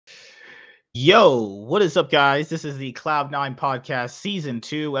Yo, what is up, guys? This is the Cloud9 podcast, season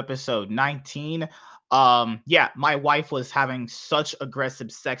 2, episode 19. Yeah, my wife was having such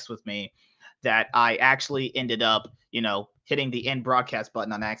aggressive sex with me that I actually ended up, hitting the end broadcast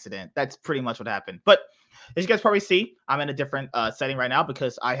button on accident. That's pretty much what happened. But as you guys probably see, I'm in a different setting right now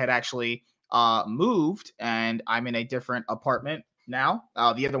because I had actually moved and I'm in a different apartment now.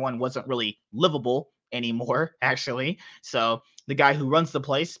 The other one wasn't really livable anymore, actually. So the guy who runs the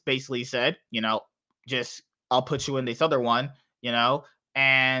place basically said, just I'll put you in this other one,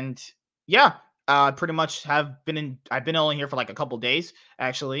 and yeah, pretty much I've been only here for like a couple days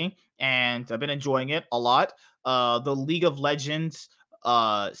actually, and I've been enjoying it a lot. The League of Legends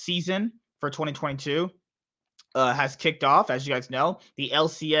season for 2022 has kicked off. As you guys know, the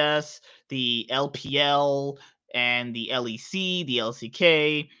LCS, the LPL, and the LEC, the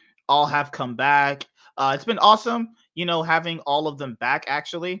LCK all have come back. It's been awesome, having all of them back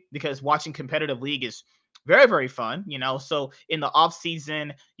actually, because watching competitive league is very, very fun, So in the off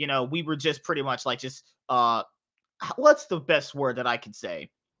season, we were just pretty much like what's the best word that I could say?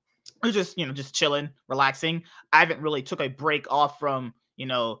 We're just, just chilling, relaxing. I haven't really took a break off from,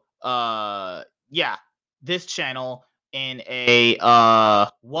 yeah, this channel in a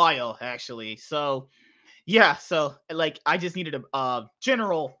while actually. So yeah, so like I just needed a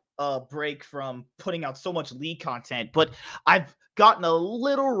general break from putting out so much league content, but I've gotten a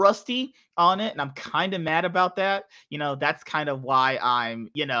little rusty on it and I'm kind of mad about that. That's kind of why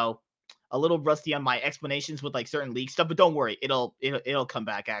I'm, a little rusty on my explanations with like certain league stuff, but don't worry, it'll come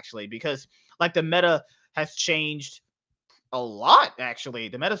back actually, because like the meta has changed a lot actually.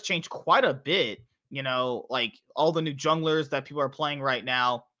 The meta's changed quite a bit, like all the new junglers that people are playing right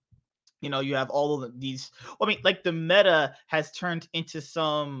now. You have all of these. Well, I mean, like the meta has turned into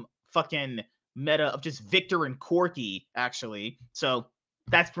some fucking meta of just Victor and Corki, actually. So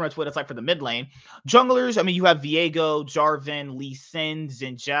that's pretty much what it's like for the mid lane. Junglers, I mean, you have Viego, Jarvan, Lee Sin,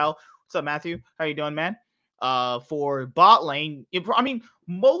 Xin Zhao. What's up, Matthew? How you doing, man? For bot lane, I mean,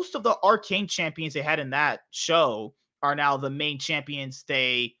 most of the arcane champions they had in that show are now the main champions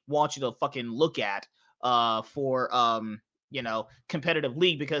they want you to fucking look at for competitive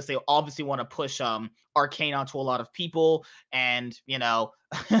league, because they obviously want to push arcane onto a lot of people, and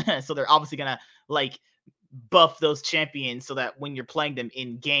so they're obviously gonna like buff those champions so that when you're playing them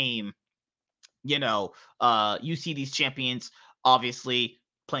in game, you see these champions obviously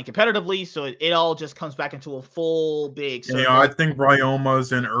playing competitively, so it all just comes back into a full big Yeah, I circle. think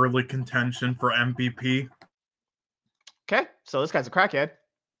Ryoma's in early contention for MVP. Okay, so this guy's a crackhead.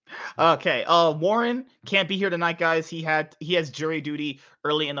 Okay. Warren can't be here tonight, guys. He has jury duty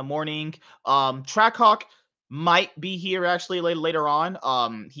early in the morning. Trackhawk might be here actually later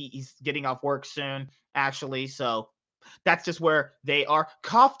on. He's getting off work soon, actually. So that's just where they are.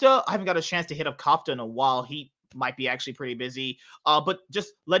 Kafta, I haven't got a chance to hit up Kafta in a while. He might be actually pretty busy. But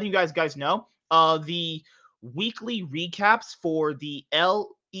just letting you guys know, the weekly recaps for the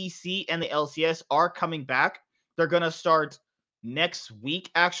LEC and the LCS are coming back. They're gonna start next week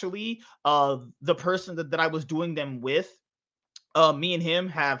actually. The person that I was doing them with, me and him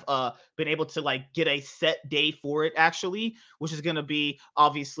have been able to like get a set day for it actually, which is going to be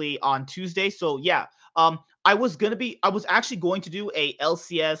obviously on Tuesday. So yeah, I was actually going to do a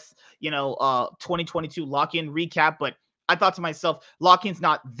LCS 2022 lock-in recap, but I thought to myself, lock-in's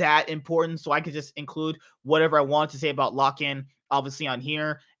not that important, so I could just include whatever I want to say about lock-in obviously on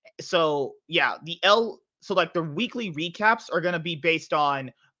here. So yeah, so like the weekly recaps are going to be based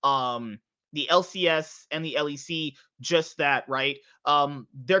on the LCS and the LEC, just that, right?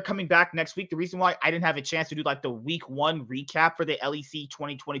 They're coming back next week. The reason why I didn't have a chance to do like the week 1 recap for the LEC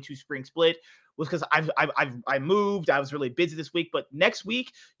 2022 spring split was because I moved. I was really busy this week, but next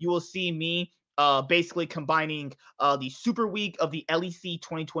week you will see me basically combining the super week of the LEC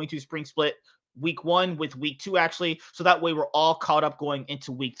 2022 spring split week 1 with week 2 actually, so that way we're all caught up going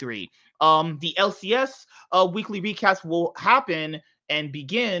into week 3. The LCS weekly recaps will happen and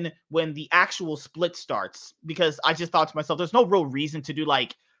begin when the actual split starts, because I just thought to myself, there's no real reason to do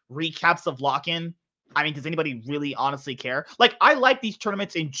like recaps of lock-in. I mean, does anybody really honestly care? Like, I like these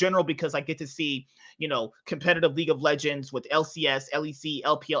tournaments in general because I get to see, competitive League of Legends with LCS, LEC,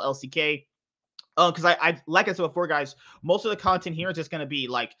 LPL, LCK. Because I like I said before, guys, most of the content here is just going to be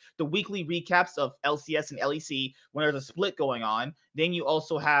like the weekly recaps of LCS and LEC when there's a split going on. Then you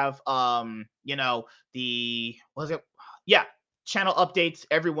also have the what is it? Yeah, channel updates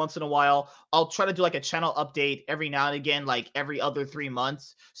every once in a while. I'll try to do like a channel update every now and again, like every other 3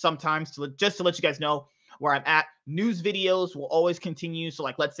 months sometimes, just to let you guys know where I'm at. News videos will always continue. So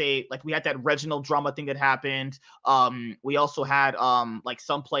like, let's say like we had that Reginald drama thing that happened. We also had like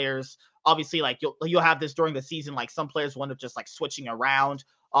some players, obviously, like you'll have this during the season, like some players will end up just like switching around,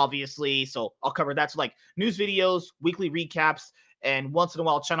 obviously. So I'll cover that. So like news videos, weekly recaps, and once in a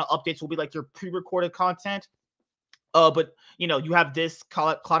while channel updates will be like your pre-recorded content. But you know, you have this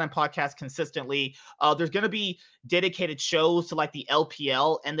Cloud9 podcast consistently. There's gonna be dedicated shows to like the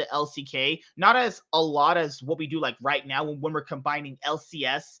LPL and the LCK, not as a lot as what we do like right now when we're combining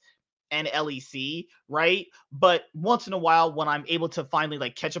LCS and LEC, right? But once in a while, when I'm able to finally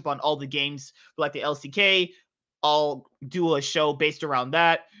like catch up on all the games like the LCK, I'll do a show based around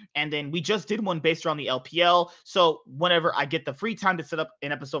that. And then we just did one based around the LPL. So whenever I get the free time to set up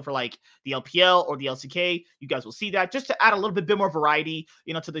an episode for like the LPL or the LCK, you guys will see that just to add a little bit more variety,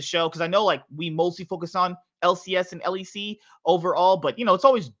 you know, to the show. Cause I know like we mostly focus on LCS and LEC overall, but you know, it's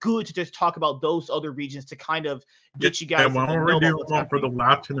always good to just talk about those other regions to kind of get you guys why don't we do one for the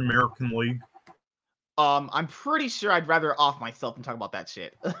Latin American League? I'm pretty sure I'd rather off myself and talk about that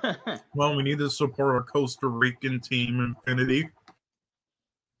shit. Well, we need to support our Costa Rican team, Infinity.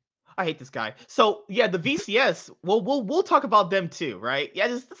 I hate this guy. So yeah, the VCS. We'll talk about them too, right? Yeah,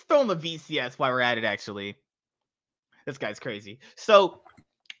 just let's throw in the VCS while we're at it. Actually, this guy's crazy. So,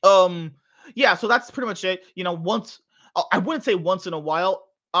 yeah. So that's pretty much it. You know, I wouldn't say once in a while.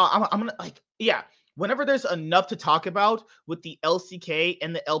 I'm gonna like, yeah. Whenever there's enough to talk about with the LCK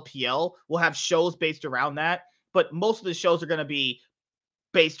and the LPL, we'll have shows based around that. But most of the shows are going to be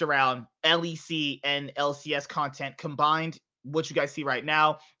based around LEC and LCS content combined, what you guys see right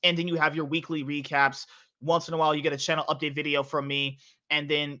now. And then you have your weekly recaps. Once in a while, you get a channel update video from me. And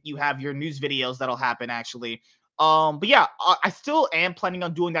then you have your news videos that'll happen, actually. But yeah, I still am planning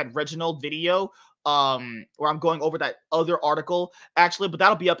on doing that Reginald video where I'm going over that other article, actually. But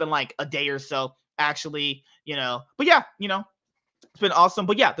that'll be up in like a day or so, actually, you know. But yeah, you know, it's been awesome.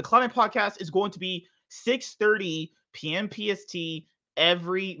 But yeah, the Cloud9 podcast is going to be 6:30 p.m. PST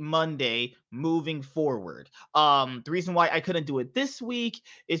every Monday moving forward. The reason why I couldn't do it this week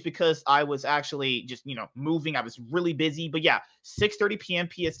is because I was actually just, you know, moving. I was really busy. But yeah, 6:30 p.m.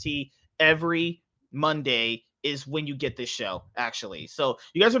 PST every Monday is when you get this show, actually. So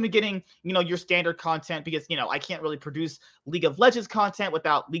you guys are going to be getting, you know, your standard content because, you know, I can't really produce League of Legends content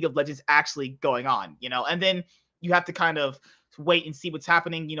without League of Legends actually going on, you know, and then you have to kind of wait and see what's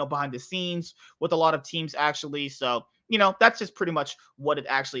happening, you know, behind the scenes with a lot of teams, actually. So, you know, that's just pretty much what it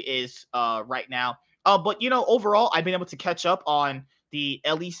actually is right now. But, you know, overall, I've been able to catch up on the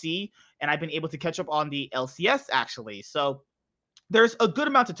LEC and I've been able to catch up on the LCS, actually. So there's a good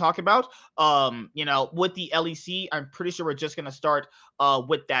amount to talk about. You know, with the LEC, I'm pretty sure we're just going to start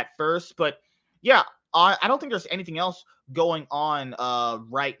with that first. But yeah, I don't think there's anything else going on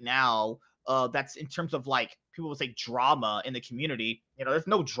right now that's in terms of like people would say drama in the community. You know, there's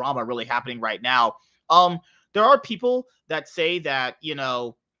no drama really happening right now. There are people that say that, you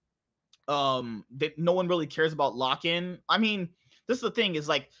know, that no one really cares about lock-in. I mean, this is the thing is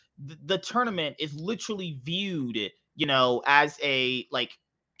like the tournament is literally viewed, you know, as a like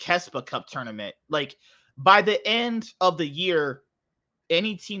Kespa Cup tournament. Like by the end of the year,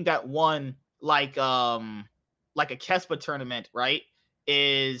 any team that won like a Kespa tournament, right,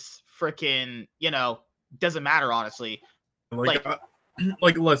 is freaking, you know, doesn't matter, honestly. Like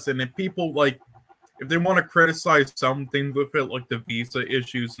listen, if people like if they want to criticize something with it, like the visa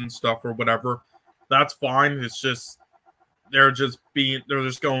issues and stuff or whatever, that's fine. It's just they're just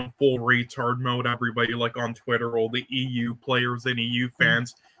going full retard mode. Everybody like on Twitter, all the EU players and EU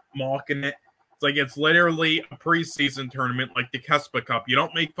fans mocking it. It's like it's literally a preseason tournament like the Kespa Cup. You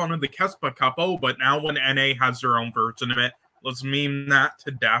don't make fun of the Kespa Cup. Oh, but now when NA has their own version of it, let's meme that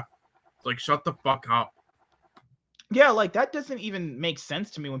to death. It's like shut the fuck up. Yeah, like that doesn't even make sense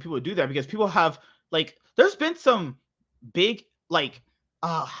to me when people do that because people have like there's been some big like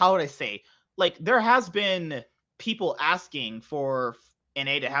how would I say, like there has been people asking for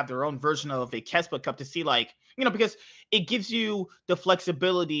NA to have their own version of a Kespa Cup to see like, you know, because it gives you the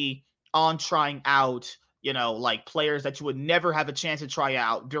flexibility on trying out, you know, like players that you would never have a chance to try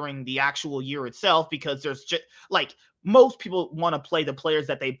out during the actual year itself because there's just like most people want to play the players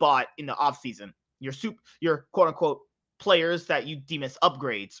that they bought in the off season. Your quote unquote players that you deem as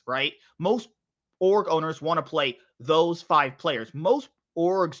upgrades, right? Most org owners want to play those 5 players. Most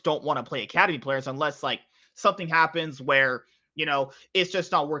orgs don't want to play academy players unless like something happens where, you know, it's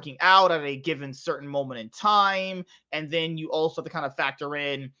just not working out at a given certain moment in time. And then you also have to kind of factor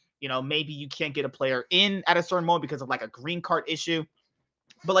in, you know, maybe you can't get a player in at a certain moment because of like a green card issue.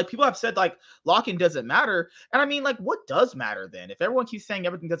 But like people have said, like lock-in doesn't matter. And I mean, like, what does matter then? If everyone keeps saying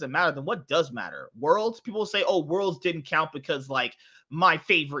everything doesn't matter, then what does matter? Worlds? People say, oh, Worlds didn't count because like my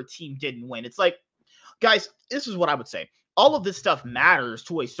favorite team didn't win. It's like, guys, this is what I would say. All of this stuff matters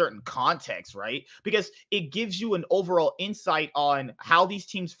to a certain context, right? Because it gives you an overall insight on how these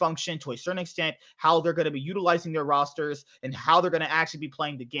teams function to a certain extent, how they're going to be utilizing their rosters, and how they're going to actually be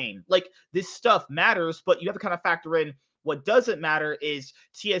playing the game. Like, this stuff matters, but you have to kind of factor in what doesn't matter is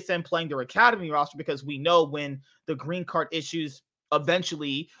TSM playing their academy roster, because we know when the green card issues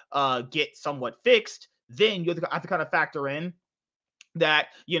eventually get somewhat fixed, then you have to kind of factor in that,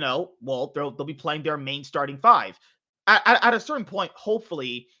 well, they'll be playing their main starting five. At a certain point,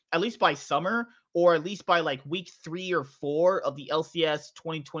 hopefully, at least by summer, or at least by like week 3 or 4 of the LCS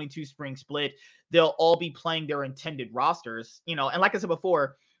 2022 spring split, they'll all be playing their intended rosters. And like I said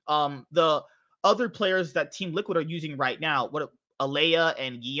before, the other players that Team Liquid are using right now, what Alea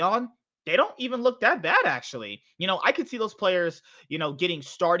and Yeon, they don't even look that bad, actually. I could see those players, getting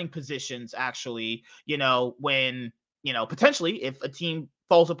starting positions, actually, when, potentially if a team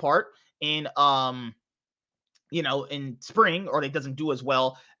falls apart in in spring, or it doesn't do as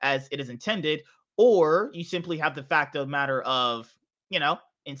well as it is intended, or you simply have the fact of matter of,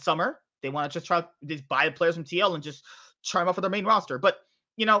 in summer, they want to just buy the players from TL and just try them out for their main roster. But,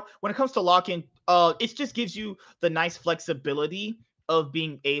 when it comes to lock-in, it just gives you the nice flexibility of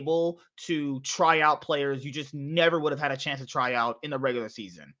being able to try out players you just never would have had a chance to try out in the regular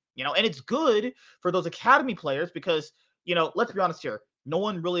season. And it's good for those academy players because, let's be honest here, no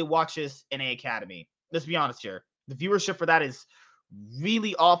one really watches NA Academy. Let's be honest here. The viewership for that is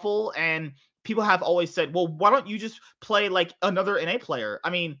really awful. And people have always said, well, why don't you just play like another NA player? I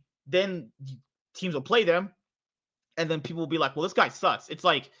mean, then teams will play them. And then people will be like, well, this guy sucks. It's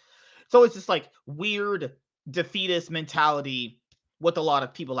like, so it's just like weird defeatist mentality with a lot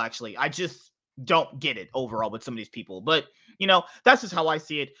of people, actually. I just don't get it overall with some of these people. But, that's just how I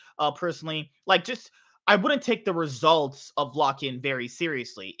see it personally. Like, just, I wouldn't take the results of lock-in very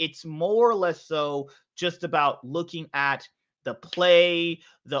seriously. It's more or less so just about looking at the play,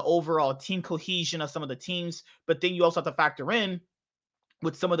 the overall team cohesion of some of the teams. But then you also have to factor in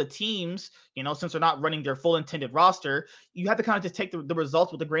with some of the teams, since they're not running their full intended roster, you have to kind of just take the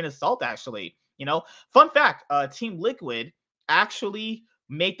results with a grain of salt, actually. Fun fact, Team Liquid actually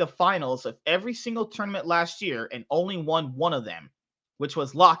made the finals of every single tournament last year and only won one of them, which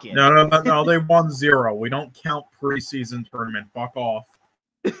was lock-in. No, they won 0. We don't count preseason tournament. Fuck off.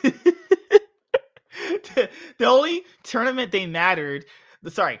 The only tournament they mattered,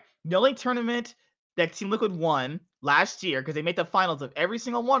 the only tournament that Team Liquid won last year, because they made the finals of every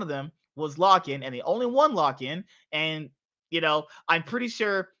single one of them, was lock-in, and they only won lock-in. And, I'm pretty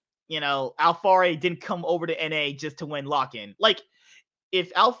sure, Alphari didn't come over to NA just to win lock-in. Like,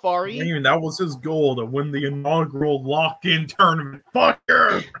 if Alphari... I mean, that was his goal, to win the inaugural lock-in tournament.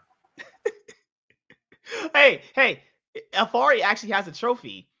 Fucker! Hey, Alphari actually has a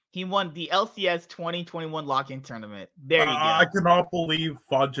trophy. He won the LCS 2021 lock-in tournament. There you go. I cannot believe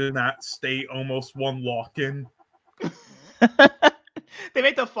Fudge in that state almost won lock-in. They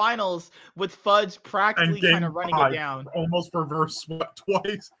made the finals with Fudge practically kind of running it down. Almost reverse swept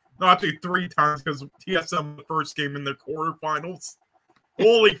twice. No, actually 3 times, because TSM the first game in the quarterfinals.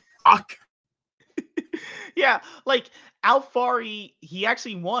 Holy fuck. Yeah, like Alphari, he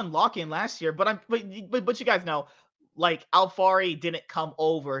actually won lock-in last year, but you guys know, like, Alphari didn't come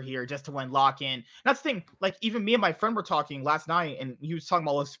over here just to win lock-in. That's the thing. Like, even me and my friend were talking last night, and he was talking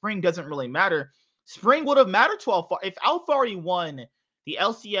about, well, spring doesn't really matter. Spring would have mattered to Alphari. If Alphari won the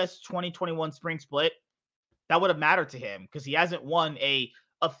LCS 2021 spring split, that would have mattered to him, because he hasn't won a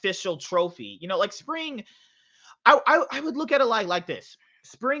official trophy. Like, spring, I would look at it like this.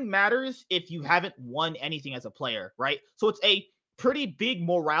 Spring matters if you haven't won anything as a player, right? So it's a pretty big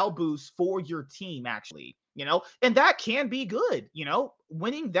morale boost for your team, actually. And that can be good.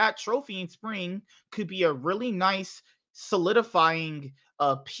 Winning that trophy in spring could be a really nice solidifying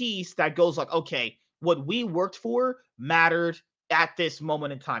piece that goes like, okay, what we worked for mattered at this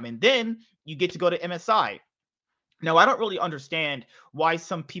moment in time. And then you get to go to MSI. Now, I don't really understand why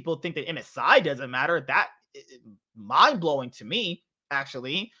some people think that MSI doesn't matter. That is mind-blowing to me,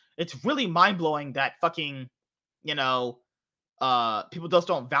 actually. It's really mind-blowing that fucking, people just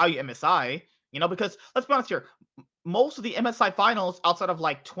don't value MSI. Because let's be honest here, most of the MSI finals outside of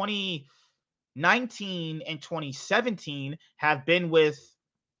like 2019 and 2017 have been with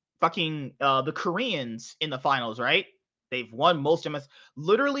fucking the Koreans in the finals, right? They've won most MSI.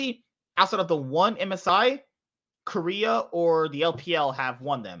 Literally, outside of the one MSI, Korea or the LPL have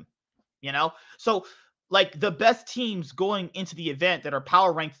won them. So like the best teams going into the event that are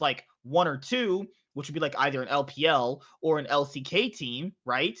power ranked like 1 or 2, which would be like either an LPL or an LCK team,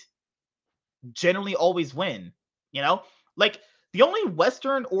 right? Generally always win, you know? Like the only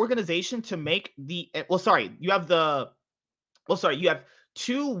Western organization to make the well, sorry, you have the well, sorry, you have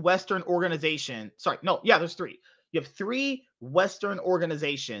 2 Western organizations. Sorry, no, yeah, there's 3. You have 3 Western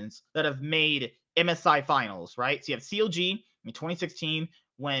organizations that have made MSI finals, right? So you have CLG in 2016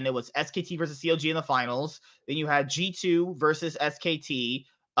 when it was SKT versus CLG in the finals. Then you had G2 versus SKT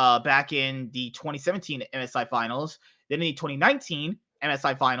back in the 2017 MSI finals. Then in the 2019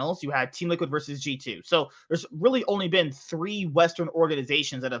 MSI finals, you had Team Liquid versus G2. So there's really only been 3 Western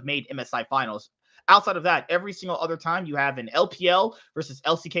organizations that have made MSI finals. Outside of that, every single other time you have an LPL versus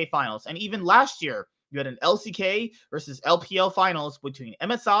LCK finals. And even last year, you had an LCK versus LPL finals between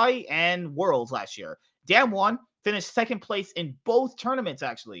MSI and Worlds last year. Damwon finished second place in both tournaments,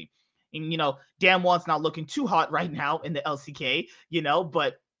 actually. And, Damwon's not looking too hot right now in the LCK,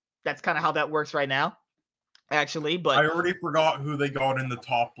 but that's kind of how that works right now, actually. But I already forgot who they got in the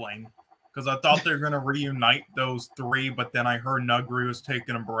top lane. Because I thought they were going to reunite those 3, but then I heard Nuguri was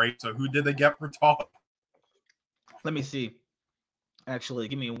taking a break. So who did they get for top? Let me see. Actually,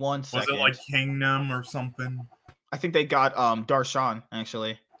 give me 1 second. Was it like Kingdom or something? I think they got Darshan,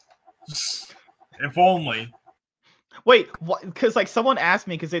 actually. If only. Wait, because like someone asked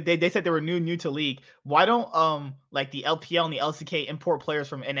me, because they said they were new to League. Why don't like the LPL and the LCK import players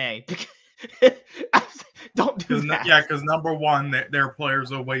from NA? Don't do that. Yeah, because number one, their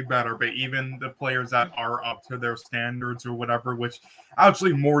players are way better, but even the players that are up to their standards or whatever, which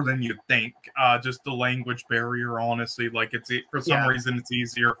actually more than you think, just the language barrier, honestly, like for some reason it's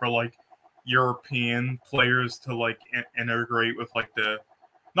easier for like European players to like integrate with like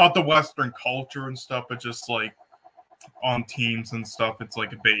not the Western culture and stuff, but just like on teams and stuff, it's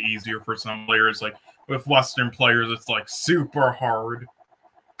like a bit easier for some players. Like with Western players, it's like super hard.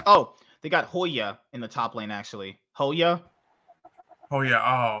 Oh, they got Hoya in the top lane, actually. Hoya? Oh, yeah.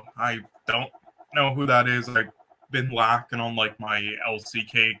 Oh, I don't know who that is. I've been lacking on, like, my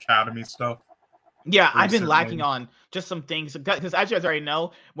LCK Academy stuff. Yeah, recently. I've been lacking on just some things. Because as you guys already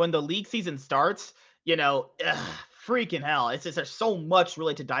know, when the league season starts, freaking hell. It's just there's so much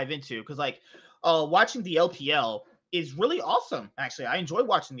really to dive into. Because, like, watching the LPL is really awesome, actually. I enjoy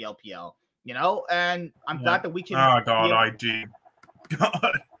watching the LPL, and I'm glad that we can... Oh, God, IG.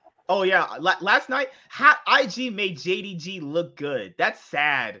 God. Oh, yeah. Last night, IG made JDG look good. That's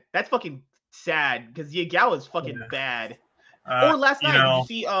sad. That's fucking sad because Yagao is fucking bad. Or last night,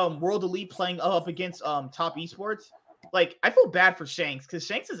 did you see World Elite playing up against Top Esports? Like, I feel bad for Shanks because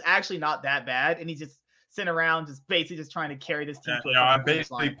Shanks is actually not that bad, and he's just sitting around just basically just trying to carry this team. I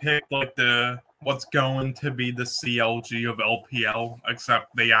basically picked like what's going to be the CLG of LPL,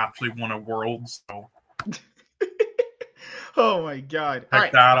 except they actually won a World, so... Oh my God! All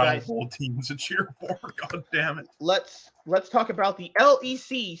right, that guys. Whole teams to cheer for. God damn it! Let's talk about the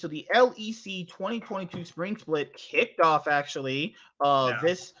LEC. So the LEC 2022 Spring Split kicked off actually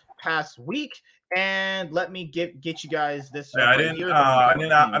this past week, and let me get you guys this. Yeah,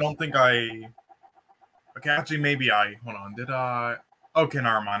 I don't think I. Okay, actually, maybe I. Hold on. Did I? Okay,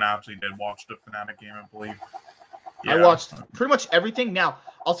 never mind. I actually did watch the Fnatic game, I believe. Yeah. I watched pretty much everything. Now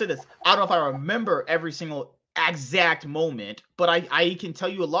I'll say this: I don't know if I remember every single exact moment, but I can tell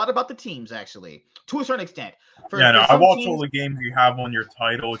you a lot about the teams actually to a certain extent. I watched all the games you have on your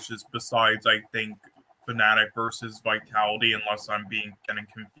title. It's just besides I think Fnatic versus Vitality, unless I'm getting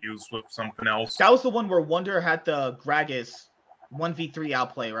confused with something else. That was the one where Wonder had the Gragas 1v3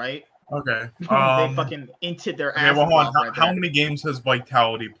 outplay, right? Okay. They fucking inted their ass. Well, hold on. How many games has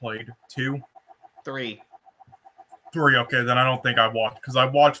Vitality played? 2? 3. 3, okay, then I don't think I watched, because I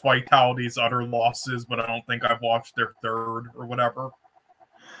watched Vitality's utter losses, but I don't think I've watched their 3rd or whatever.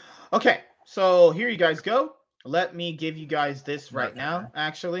 Okay, so here you guys go. Let me give you guys this right now,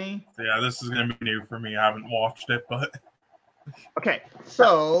 actually. Yeah, this is going to be new for me. I haven't watched it, but... Okay,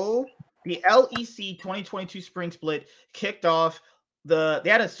 so the LEC 2022 Spring Split kicked off. They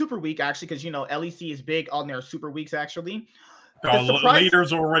had a super week, actually, because, LEC is big on their super weeks, actually. The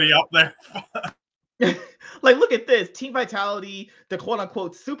leader's already up there. Like, look at this. Team Vitality, the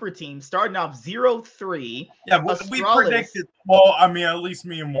quote-unquote super team, starting off 0-3. Yeah, we predicted... Well, I mean, at least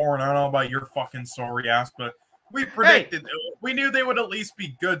me and Warren, I don't know about your fucking sorry ass, but we predicted... We knew they would at least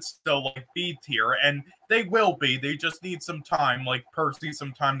be good still, like B tier, and they will be. They just need some time, like Percy,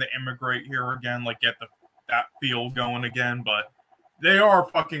 some time to immigrate here again, like get that feel going again, but they are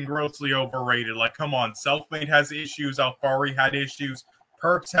fucking grossly overrated. Like, come on, Selfmade has issues, Alfari had issues,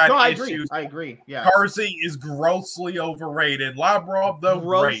 Perks had No, I issues. agree. Yeah. Carzzy is grossly overrated. Labrov, though,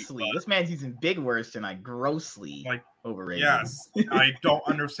 Grossly. great. This man's using big words tonight. Grossly overrated. Yes. I don't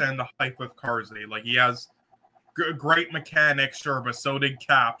understand the hype of Carzzy. Like, he has great mechanics, sure, but so did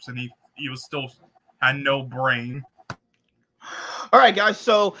Caps, and he was still had no brain. All right, guys.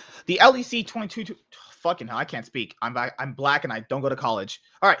 So the LEC 22. Fucking hell, I can't speak. I'm black and I don't go to college.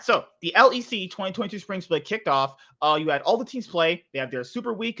 All right, so the LEC 2022 Spring Split kicked off. You had all the teams play. They have their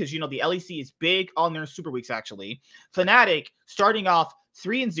Super Week because the LEC is big on their Super Weeks actually. Fnatic starting off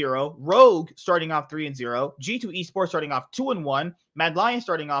 3-0, Rogue starting off 3-0, G2 Esports starting off 2-1, Mad Lion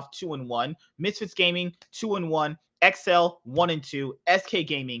starting off 2-1, Misfits Gaming 2-1, XL 1-2, SK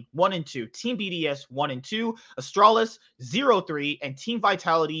Gaming 1-2, Team BDS 1-2, Astralis 0-3, and Team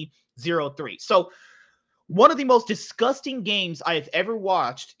Vitality 0-3. So one of the most disgusting games I have ever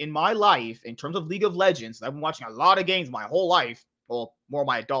watched in my life in terms of League of Legends, I've been watching a lot of games my whole life, well, more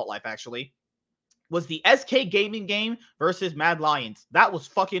my adult life actually, was the SK Gaming game versus Mad Lions. That was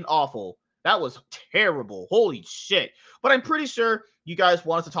fucking awful. That was terrible. Holy shit. But I'm pretty sure you guys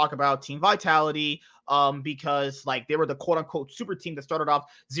want us to talk about Team Vitality because like they were the quote-unquote super team that started off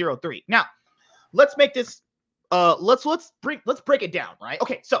 0-3. Now, let's make this let's break it down, right?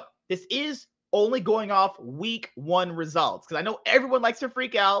 Okay, so this is only going off week 1 results because I know everyone likes to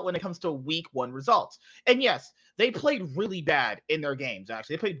freak out when it comes to week 1 results. And yes, they played really bad in their games.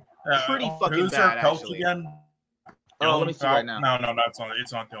 Actually, they played pretty fucking who's bad. Their coach actually, again? Oh, let me see right now. No,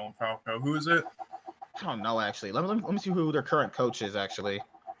 it's not Dylan Falco. Who is it? I don't know actually. Let me see who their current coach is actually.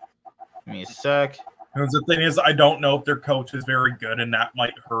 Give me a sec. Because the thing is, I don't know if their coach is very good, and that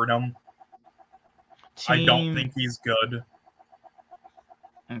might hurt him. I don't think he's good.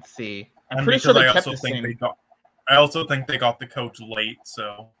 Let's see. I'm pretty sure they kept the same. I also think they got the coach late,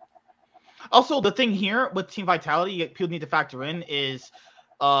 so. Also, the thing here with Team Vitality, people need to factor in is,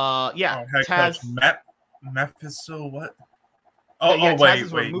 head Taz. Coach Mephisto, what?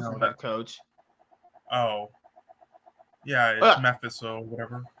 Wait, no, that coach. Oh. Yeah, it's Mephisto,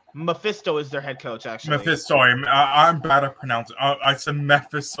 whatever. Mephisto is their head coach, actually. Mephisto, I'm bad at pronouncing. I said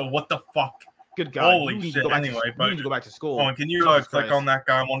Mephisto, what the fuck? Good God. Holy shit, anyway. You need to go back to school. Can you click on that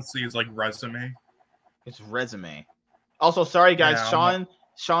guy? I want to see his, resume. His resume. Also, sorry, guys. Yeah,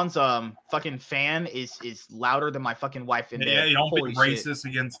 Sean's fucking fan is louder than my fucking wife in bed. Yeah, you don't be racist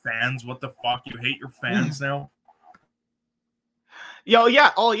against fans. What the fuck? You hate your fans now? Yo,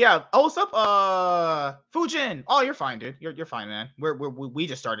 yeah. Oh, yeah. Oh, what's up, Fujin? Oh, you're fine, dude. You're fine, man. We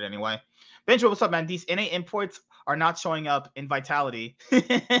just started anyway. Benjamin, what's up, man? These NA imports are not showing up in Vitality. Yeah,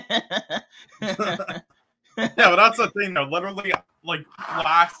 but that's the thing, though. Literally,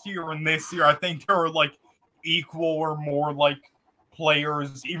 last year and this year, I think there were equal or more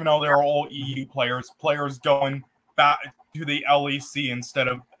players, even though they're all EU players going back to the LEC instead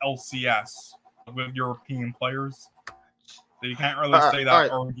of LCS with European players. So you can't really say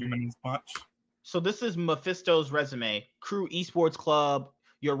that argument as much. So this is Mephisto's resume: Crew Esports Club,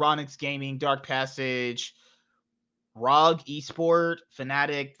 Euronics Gaming, Dark Passage, ROG Esport,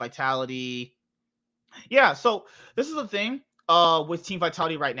 Fnatic, Vitality. Yeah, so this is the thing with Team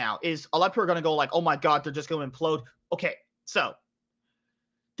Vitality right now is a lot of people are going to go oh my God, they're just going to implode. Okay, so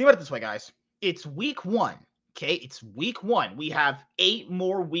think about it this way, guys. It's week 1, okay? It's week 1. We have 8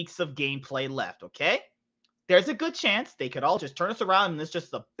 more weeks of gameplay left, okay? There's a good chance they could all just turn us around and it's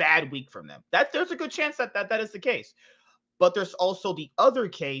just a bad week from them. There's a good chance that is the case. But there's also the other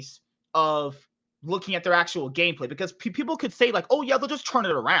case of looking at their actual gameplay because people could say oh yeah, they'll just turn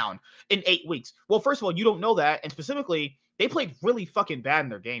it around in 8 weeks. Well, first of all, you don't know that. And specifically, they played really fucking bad in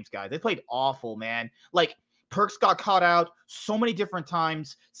their games, guys. They played awful, man. Perks got caught out so many different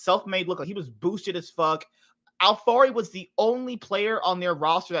times. Self-made looked like he was boosted as fuck. Alfari was the only player on their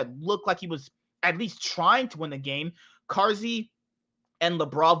roster that looked like he was at least trying to win the game. Carzzy and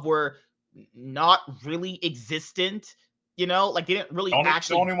Labrov were not really existent. They didn't really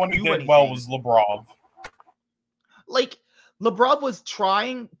actually. The only one who did anything. Well was Labrov. Labrov was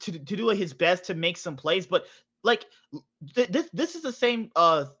trying to do his best to make some plays, but this is the same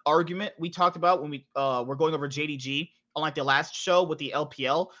argument we talked about when we were going over JDG on the last show with the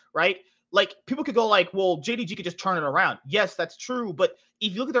LPL, right? People could go well, JDG could just turn it around. Yes, that's true, but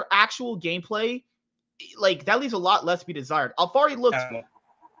if you look at their actual gameplay, that leaves a lot less to be desired. Alfari looked.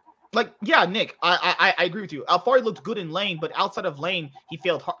 Yeah, Nick, I agree with you. Alfari looked good in lane, but outside of lane, he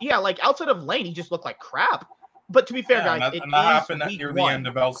failed hard. Yeah, outside of lane, he just looked like crap. But to be fair, guys, that happened near the end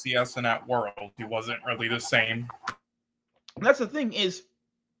of LCS and at World. He wasn't really the same. And that's the thing is,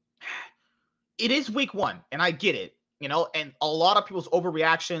 it is week 1, and I get it, and a lot of people's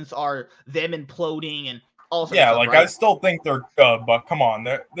overreactions are them imploding, and all Yeah, stuff, like right? I still think they're good, but come on,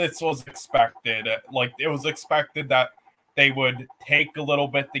 this was expected. Like it was expected that they would take a little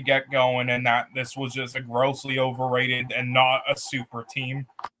bit to get going, and that this was just a grossly overrated and not a super team.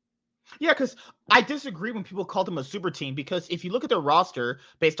 Yeah, because I disagree when people call them a super team, because if you look at their roster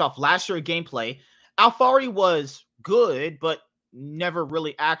based off last year's gameplay, Alfari was good, but never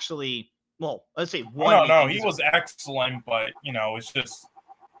really actually, well, let's say Oh won no, no, anything. he was excellent, but it's just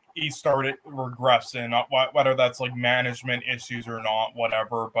he started regressing. Whether that's like management issues or not,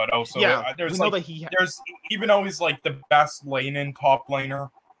 whatever. But also, Yeah, we there's know like that he. there's even though he's like the best top laner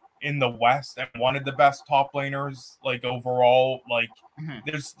in the West and one of the best top laners like overall, like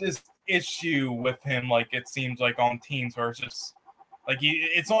there's this issue with him. Like it seems like on teams where it's just like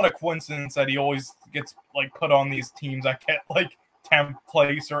it's not a coincidence that he always gets like put on these teams that get like 10th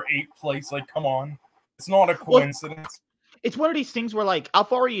place or 8th place. Like, come on, it's not a coincidence. It's one of these things where like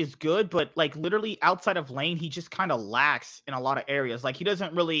Alfari is good, but like literally outside of lane, he just kind of lacks in a lot of areas. Like he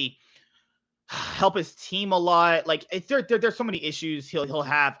doesn't really help his team a lot. Like there's so many issues he'll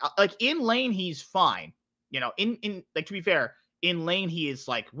have. Like in lane, he's fine. In like, to be fair, in lane he is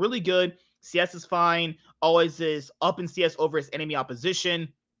like really good. CS is fine. Always is up in CS over his enemy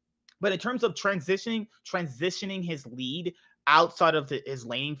opposition. But in terms of transitioning his lead outside of his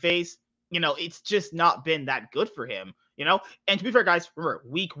laning phase, it's just not been that good for him. And to be fair, guys, remember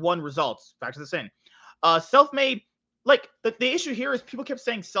week 1 results. Factor this in. Self-made, like the issue here is people kept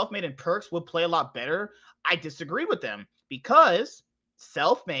saying Self-made and Perks would play a lot better. I disagree with them because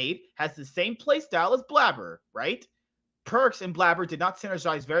Self-made has the same playstyle as Blabber, right? Perks and Blabber did not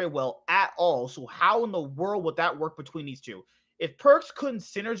synergize very well at all. So how in the world would that work between these two? If Perks couldn't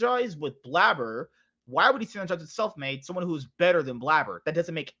synergize with Blabber, why would he synergize with Self-made, someone who's better than Blabber? That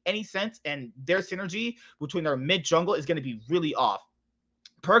doesn't make any sense, and their synergy between their mid jungle is going to be really off.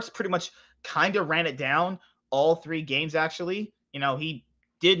 Perks pretty much kind of ran it down all 3 games, actually. He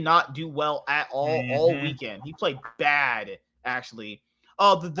did not do well at all weekend. He played bad, actually.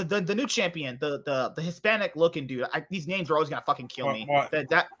 Oh, the new champion, the Hispanic looking dude. These names are always gonna fucking kill me. What?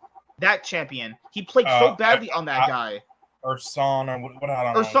 That champion. He played so badly on that guy. Urson or what I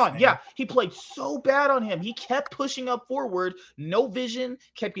don't know. Urson, yeah, he played so bad on him. He kept pushing up forward, no vision,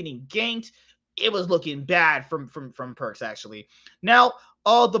 kept getting ganked. It was looking bad from Perks, actually. Now,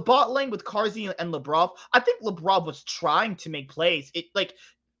 the bot lane with Karzi and Lebrov, I think Lebrov was trying to make plays.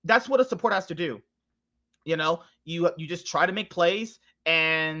 That's what a support has to do. You just try to make plays,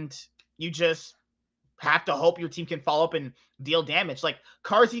 and you just have to hope your team can follow up and deal damage. Like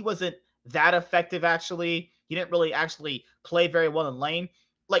Karzi wasn't that effective, actually. He didn't really actually play very well in lane.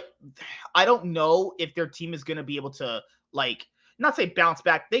 Like, I don't know if their team is going to be able to, like, not say bounce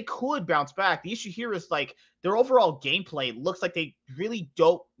back. They could bounce back. The issue here is, like, their overall gameplay looks like they really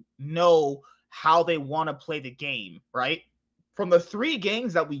don't know how they want to play the game, right? From the 3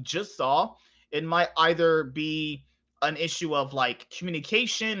 games that we just saw, it might either be an issue of, like,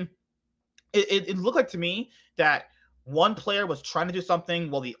 communication. It looked like to me that one player was trying to do something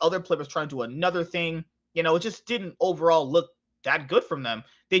while the other player was trying to do another thing. It just didn't overall look that good from them.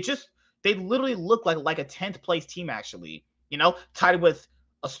 They literally look like a 10th place team, actually. Tied with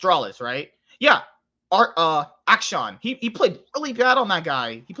Astralis, right? Yeah. Akshan. He played really bad on that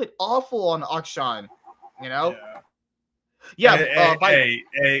guy. He played awful on Akshan. Yeah.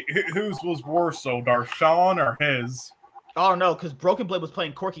 Hey, whose was worse, so Darshan or his? I don't know, because Broken Blade was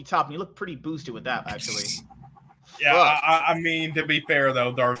playing Corky top, and he looked pretty boosted with that, actually. Yeah, I mean, to be fair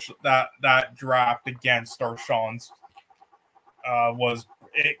though, that draft against Darshan's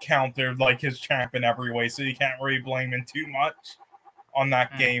it countered like his champ in every way, so you can't really blame him too much on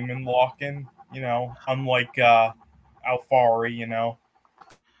that game and lock-in. Unlike Alfari.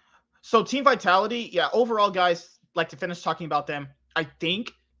 So Team Vitality, yeah. Overall, guys, like to finish talking about them. I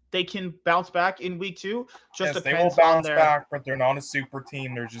think they can bounce back in week 2. Just yes, depends they will bounce on back, but they're not a super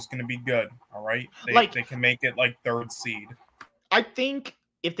team. They're just going to be good. All right, they can make it like 3rd seed. I think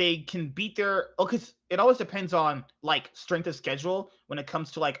if they can beat because it always depends on like strength of schedule when it comes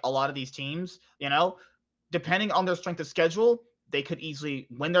to like a lot of these teams. Depending on their strength of schedule, they could easily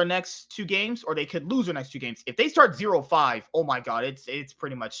win their next 2 games, or they could lose their next 2 games. If they start 0-5, oh my god, it's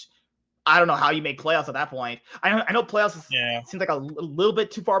pretty much. I don't know how you make playoffs at that point. I know playoffs seems like a little bit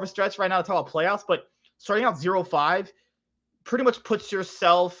too far of a stretch right now to talk about playoffs, but starting out 0-5 pretty much puts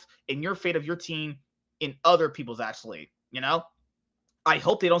yourself and your fate of your team in other people's, actually. I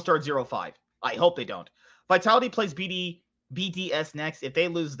hope they don't start 0-5. I hope they don't. Vitality plays BDS next. If they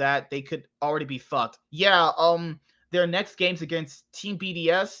lose that, they could already be fucked. Yeah, their next game's against Team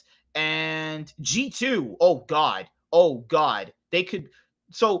BDS and G2. Oh god. They could.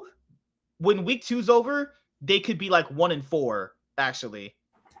 So when week 2's over, they could be like 1-4 actually.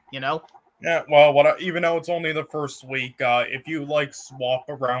 You know? Yeah, well, even though it's only the first week, if you like swap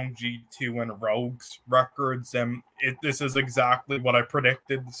around G2 and Rogues records, this is exactly what I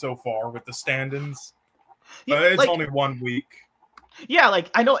predicted so far with the stand-ins. But it's only 1 week. Yeah,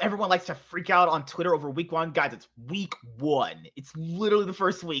 like I know everyone likes to freak out on Twitter over week 1. Guys, it's week 1. It's literally the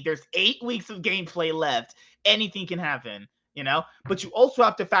first week. There's 8 weeks of gameplay left. Anything can happen, you know? But you also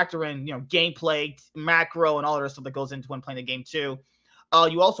have to factor in, you know, gameplay, macro, and all the stuff that goes into when playing the game too.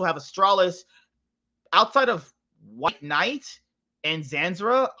 You also have Astralis. Outside of White Knight and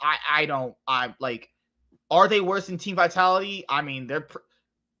Zanzra, I'm like, are they worse than Team Vitality? I mean, they're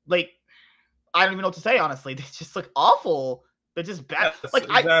like, I don't even know what to say, honestly. They just look awful. They're just bad. Yes, like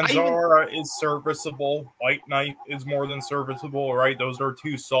Zanzara is serviceable. White Knight is more than serviceable, right? Those are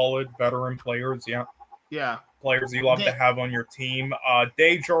 2 solid veteran players, yeah. Yeah. Players you love to have on your team.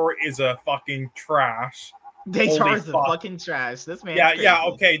 Dajor is a fucking trash. Dajor is a fucking trash. This man. Yeah,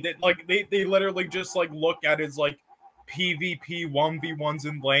 okay. They literally just like look at his like PvP 1v1s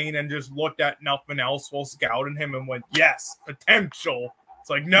in lane and just looked at nothing else while scouting him and went, yes, potential. It's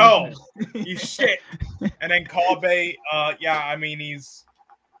like, no, he's shit. And then Kabe, yeah, I mean, he's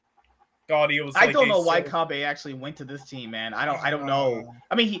God. He was. I don't know why Kabe actually went to this team, man. I don't know.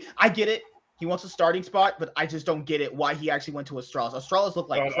 I mean, I get it. He wants a starting spot, but I just don't get it why he actually went to Astralis. Astralis looked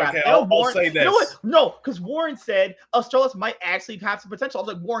like crap. Okay, I'll say this. You know what? No, because Warren said Astralis might actually have some potential. I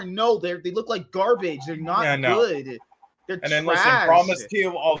was like, Warren, no, they look like garbage. They're not good. They're and then listen, promise to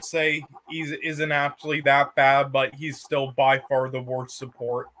you, I'll say he isn't actually that bad, but he's still by far the worst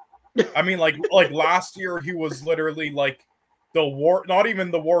support. I mean, like last year, he was literally like not even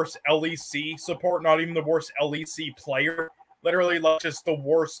the worst LEC support, not even the worst LEC player. Literally, like just the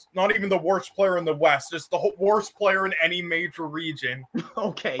worst, not even the worst player in the West, just the worst player in any major region.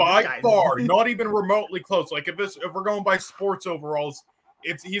 Okay, by far, not even remotely close. Like if we're going by sports overalls,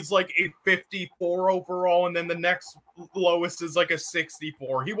 he's like a 54 overall, and then the next lowest is like a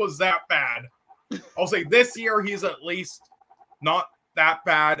 64. He was that bad. I'll say this year he's at least not that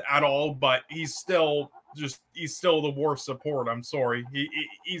bad at all, but he's still the worst support. I'm sorry, he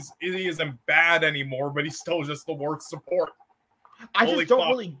isn't bad anymore, but he's still just the worst support. I just don't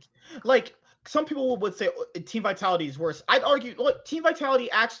really like. Some people would say Team Vitality is worse. I'd argue, look, Team Vitality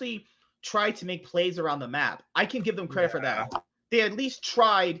actually tried to make plays around the map. I can give them credit for that. They at least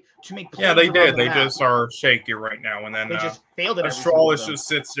tried to make plays. Yeah, they did. They just are shaky right now, and then they just failed at Astralis just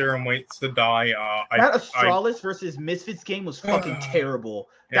sits there and waits to die. That Astralis versus Misfits game was fucking terrible.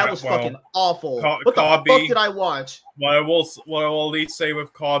 That was fucking awful. What the fuck did I watch? Well, I will at least say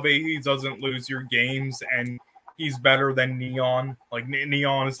with Kabe, he doesn't lose your games, and he's better than Neon. Like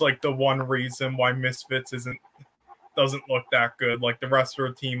Neon is like the one reason why Misfits doesn't look that good. Like the rest of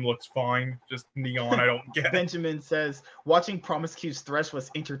the team looks fine. Just Neon, I don't get. Benjamin says watching Promiscuous Thresh was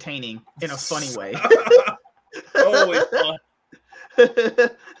entertaining in a funny way. Holy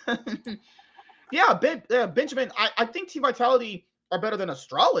fuck. Yeah, Benjamin. I think Team Vitality are better than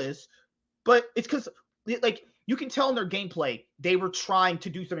Astralis, but it's because like you can tell in their gameplay they were trying to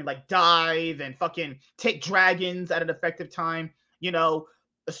do something like dive and fucking take dragons at an effective time. You know,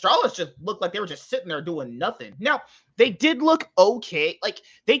 Astralis just looked like they were just sitting there doing nothing. Now, they did look okay. Like,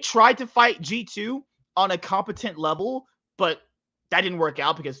 they tried to fight G2 on a competent level, but that didn't work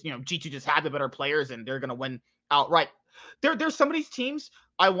out because, you know, G2 just had the better players and they're going to win outright. There's some of these teams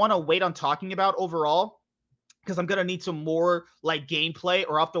I want to wait on talking about overall because I'm going to need some more, like, gameplay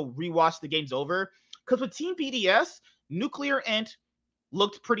or I'll have to rewatch the games over. Because with Team BDS, Nuclear Ent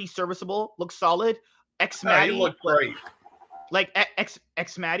looked pretty serviceable, looked solid. He looked great. Like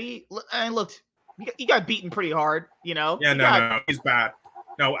X Matty, and looked, he got beaten pretty hard, you know. Yeah, no, he's bad.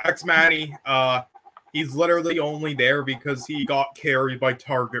 No, X Matty, he's literally only there because he got carried by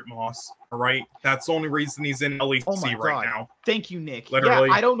Target Moss. All right, that's the only reason he's in LEC right now. Thank you, Nick. Literally.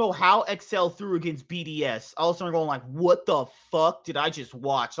 Yeah, I don't know how XL threw against BDS. I was going like, what the fuck did I just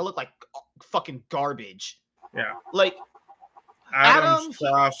watch? I look like fucking garbage. Yeah, like. Adam's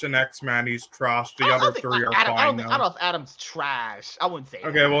trash and X-Matty's trash. The other three are fine. I don't know if Adam's trash. I wouldn't say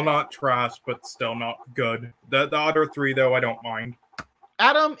okay, that. Well, not trash, but still not good. The other three, though, I don't mind.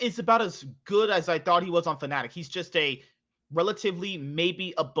 Adam is about as good as I thought he was on Fnatic. He's just a relatively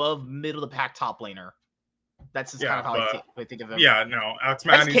maybe above middle of the pack top laner. That's just kind of how I think of him. Yeah, no,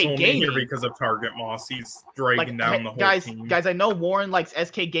 X-Matty's only here because of Target Moss. He's dragging down the whole team. Guys, I know Warren likes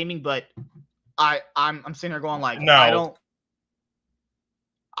SK Gaming, but I'm sitting here going like, no. I don't.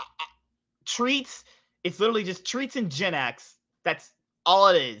 Treats, it's literally just Treats and Gen X. That's All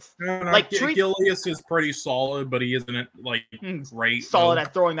it is. Like Gilius is pretty solid, but he isn't like great. Solid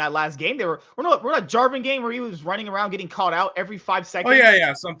at throwing that last game. We're not Jarvan game where he was running around getting caught out every 5 seconds.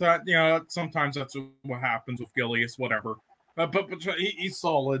 Oh yeah. Sometimes that's what happens with Gilius. Whatever. But he's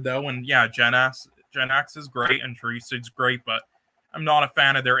solid though, and yeah, Genax is great and Teresa's great, but I'm not a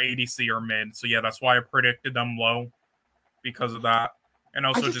fan of their ADC or mid. So yeah, that's why I predicted them low because of that, and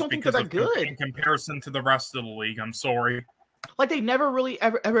also just because of in comparison to the rest of the league. I'm sorry. Like they never really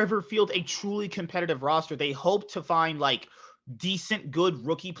ever field a truly competitive roster. They hope to find like decent, good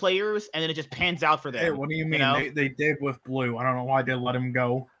rookie players, and then it just pans out for them. Hey, what do you mean? They did with Blue. I don't know why they let him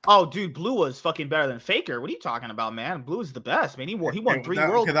go. Oh, dude, Blue was fucking better than Faker. What are you talking about, man? Blue is the best, man. He won 3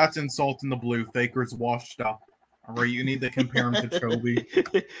 worlds. Okay, that's insulting the Blue. Faker's washed up. All right, you need to compare him to Toby.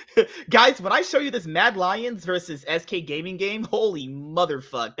 Guys, when I show you this Mad Lions versus SK Gaming game, holy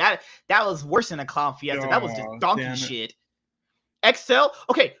motherfuck. That was worse than a Clown Fiesta. That was just donkey shit. XL,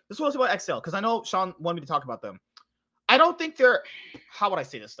 okay, this was about XL, because I know Sean wanted me to talk about them. I don't think they're, how would I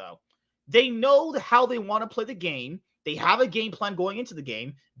say this, though? They know how they want to play the game. They have a game plan going into the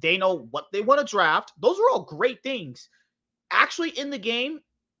game. They know what they want to draft. Those are all great things. Actually, in the game,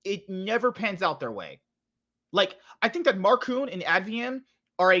 it never pans out their way. Like, I think that Marcoon and Advian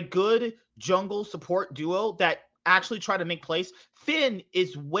are a good jungle support duo that actually try to make plays. Finn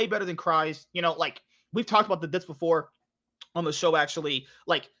is way better than Cries. You know, like, we've talked about this before on the show, actually.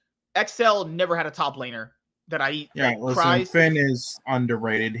 Like, XL never had a top laner that listen, Finn is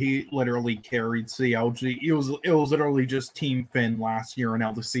underrated. He literally carried CLG. It was literally just Team Finn last year in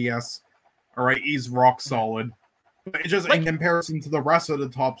LCS. All right, he's rock solid. But just in comparison to the rest of the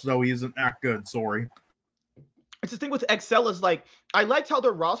tops, though, he isn't that good. Sorry. It's the thing with XL is like, I liked how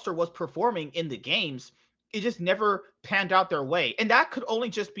their roster was performing in the games. It just never panned out their way, and that could only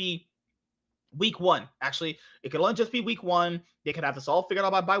just be week 1. Actually, it could only just be week 1. They could have this all figured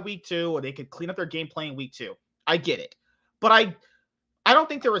out by week 2, or they could clean up their game plan in week 2. I get it. But I don't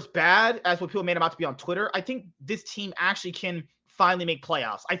think they're as bad as what people made them out to be on Twitter. I think this team actually can finally make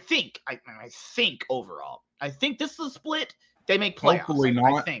playoffs. I think overall. I think this is a split. They make playoffs. Hopefully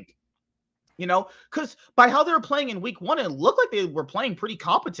not. I think. You know, because by how they were playing in week 1, it looked like they were playing pretty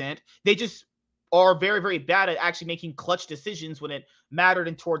competent. They just are very, very bad at actually making clutch decisions when it mattered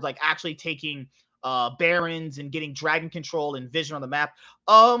and towards like actually taking Barons and getting Dragon Control and Vision on the map.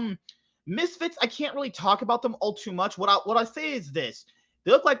 Misfits, I can't really talk about them all too much. What I say is this.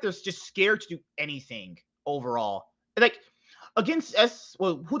 They look like they're just scared to do anything overall. Like against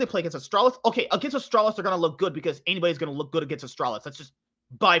who they play against Astralis? Okay, against Astralis, they're gonna look good because anybody's gonna look good against Astralis. That's just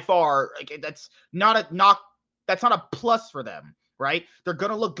by far, that's not a plus for them, right? They're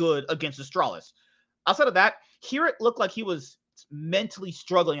gonna look good against Astralis. Outside of that, here it looked like he was mentally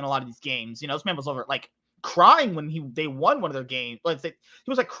struggling in a lot of these games. You know, this man was over like crying when they won one of their games. Let's say he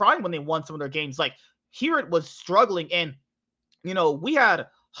was like crying when they won some of their games. Like here it was struggling, and you know, we had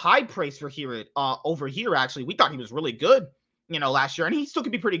high praise for Herit over here. Actually, we thought he was really good, you know, last year, and he still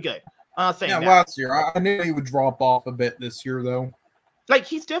could be pretty good. Last year I knew he would drop off a bit this year, though. Like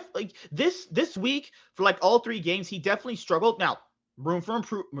he's definitely this week for like all 3 games, he definitely struggled. Now, room for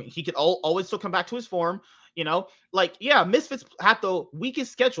improvement. He could always still come back to his form. You know, like yeah, Misfits had the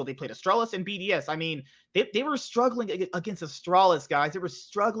weakest schedule. They played Astralis and BDS. I mean, they were struggling against Astralis, guys. They were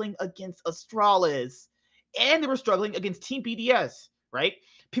struggling against Astralis, and they were struggling against Team BDS. Right?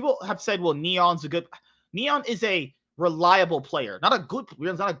 People have said, well, Neon is a reliable player, not a good.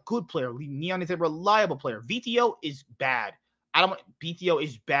 Neon's not a good player. Neon is a reliable player. VTO is bad. BTO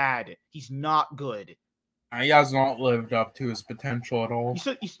is bad. He's not good. He has not lived up to his potential at all.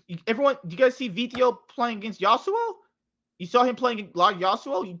 Everyone, do you guys see VTO playing against Yasuo? You saw him playing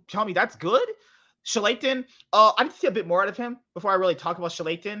Yasuo? You tell me that's good? Shalatin, I need to see a bit more out of him before I really talk about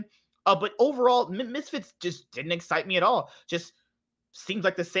Shalatin. But overall, Misfits just didn't excite me at all. Just seems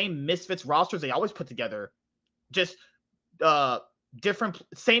like the same Misfits rosters they always put together. Just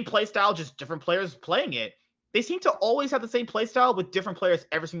same play style, just different players playing it. They seem to always have the same playstyle with different players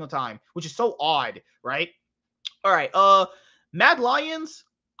every single time, which is so odd, right? All right, Mad Lions,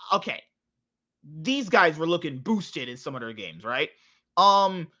 okay. These guys were looking boosted in some of their games, right?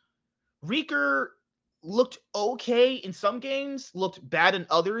 Reeker looked okay in some games, looked bad in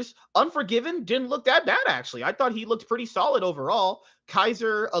others. Unforgiven didn't look that bad, actually. I thought he looked pretty solid overall.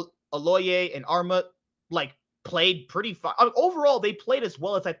 Kaiser, Aloye, and Arma, like, played pretty fine. Overall, they played as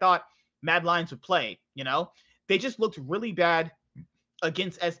well as I thought Mad Lions would play, you know? They just looked really bad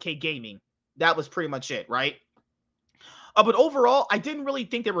against SK Gaming. That was pretty much it, right? But overall, I didn't really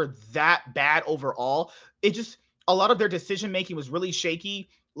think they were that bad overall. It just, a lot of their decision-making was really shaky.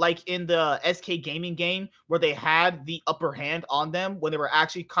 like in the SK Gaming game where they had the upper hand on them when they were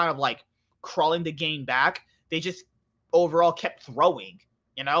actually kind of like crawling the game back. They just overall kept throwing,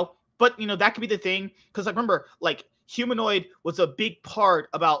 you know? But, you know, that could be the thing. Because I remember, like, Humanoid was a big part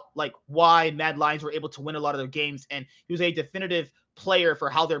about, like, why Mad Lions were able to win a lot of their games. And he was a definitive player for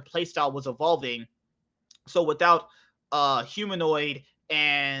how their playstyle was evolving. So without Humanoid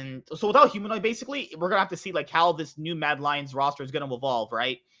basically, we're gonna have to see like how this new Mad Lions roster is gonna evolve,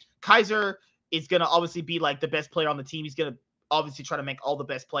 right? Kaiser is gonna obviously be like the best player on the team. He's gonna obviously try to make all the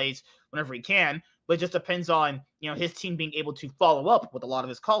best plays whenever he can, but it just depends on, you know, his team being able to follow up with a lot of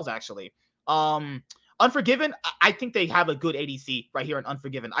his calls actually. Unforgiven, I think they have a good ADC right here in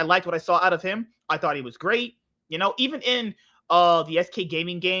Unforgiven. I liked what I saw out of him. I thought he was great. You know, even in the SK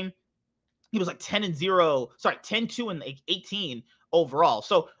Gaming game, he was like 10-2 and like 18 overall.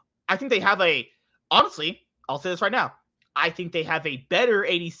 So I think they have honestly, I'll say this right now. I think they have a better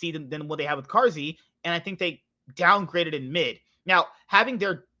ADC than what they have with Carzzy, and I think they downgraded in mid. Now, having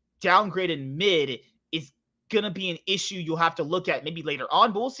their downgrade in mid is going to be an issue you'll have to look at maybe later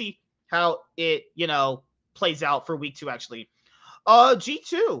on, but we'll see how it, you know, plays out for week 2 actually.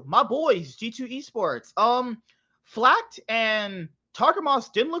 G2, my boys, G2 Esports. Flact and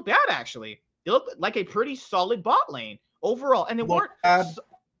Targamas didn't look bad actually. They looked like a pretty solid bot lane overall, and they weren't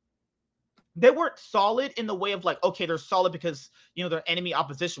solid in the way of like, okay, they're solid because, you know, their enemy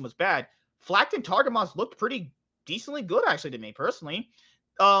opposition was bad. Flact and Targamas looked pretty decently good actually to me personally.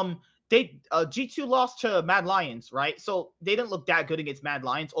 G2 lost to Mad Lions, right? So they didn't look that good against Mad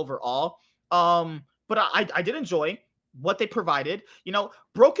Lions overall. But I did enjoy what they provided. You know,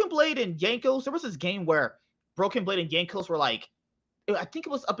 Broken Blade and Yankos, there was this game where Broken Blade and Yankos were like, I think it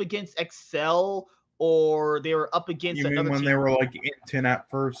was up against Excel, or they were up against another team. They were like Inten at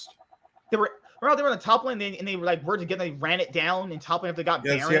first? They were on the top lane, and they were like were together. They ran it down, and top lane after they got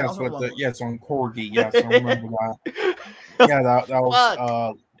Baron. Yes, on Corgi. Yes, I remember that. Yeah, that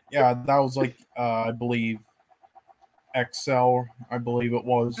was that was like I believe Excel. I believe it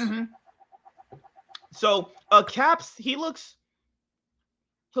was. Mm-hmm. So Caps, he looks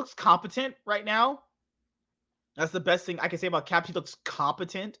competent right now. That's the best thing I can say about Caps. He looks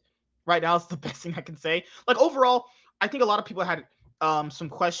competent right now. It's the best thing I can say. Like overall, I think a lot of people had some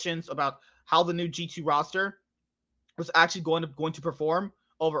questions about how the new G2 roster was actually going to perform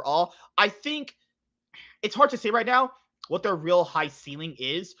overall. I think it's hard to say right now what their real high ceiling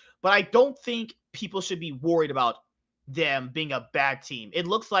is, but I don't think people should be worried about them being a bad team. It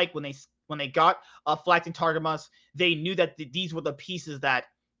looks like when they got Flact and Targamas, they knew that these were the pieces that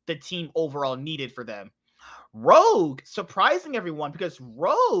the team overall needed for them. Rogue surprising everyone, because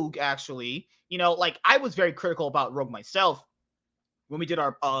Rogue actually, you know, like I was very critical about Rogue myself when we did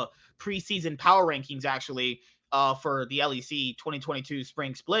our preseason power rankings actually for the LEC 2022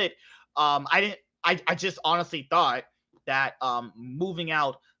 spring split. I just honestly thought that moving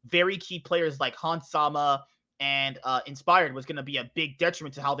out very key players like Hans Sama and Inspired was going to be a big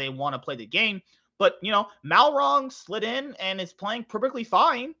detriment to how they want to play the game. But, you know, Malrong slid in and is playing perfectly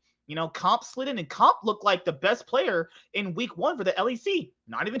fine. You know, Comp slid in, and Comp looked like the best player in week 1 for the LEC.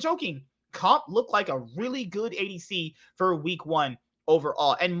 Not even joking. Comp looked like a really good ADC for week 1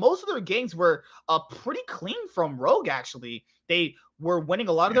 overall. And most of their games were pretty clean from Rogue, actually. They were winning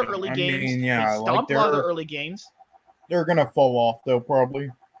a lot of their early games. They stomped a lot of their early games. They're going to fall off, though, probably.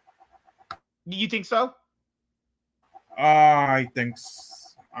 You think so? I think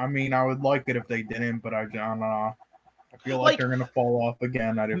I mean, I would like it if they didn't, but I don't know. I feel like they're going to fall off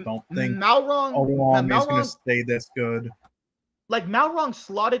again. I just don't think Malrong is going to stay this good. Like, Malrong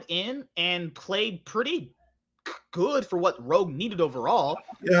slotted in and played pretty good for what Rogue needed overall.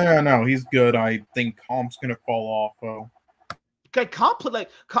 Yeah, no, he's good. I think Comp's going to fall off, though. Okay, Comp put like,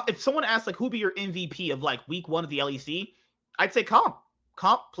 if someone asked like who'd be your MVP of like week 1 of the LEC, I'd say Comp.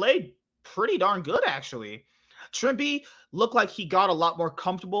 Comp played pretty darn good, actually. Trimby looked like he got a lot more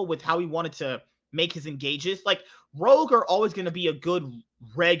comfortable with how he wanted to make his engages. Like, Rogue are always going to be a good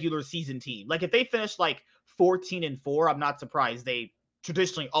regular season team. Like, if they finish like 14-4, I'm not surprised. They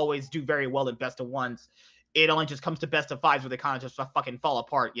traditionally always do very well in best of ones. It only just comes to best of 5s where they kind of just fucking fall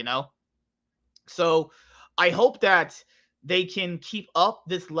apart, you know? So I hope that they can keep up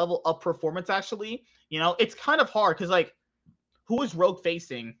this level of performance, actually. You know, it's kind of hard because, like, who is Rogue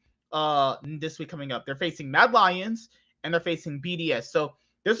facing this week coming up? They're facing Mad Lions and they're facing BDS. So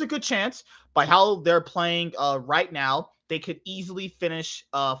there's a good chance by how they're playing right now, they could easily finish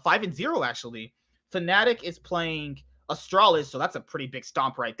 5-0, actually. Fnatic is playing Astralis, so that's a pretty big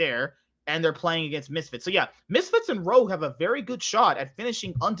stomp right there. And they're playing against Misfits. So yeah, Misfits and Rogue have a very good shot at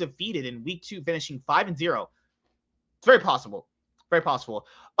finishing undefeated in week 2, finishing 5-0. It's very possible. Very possible.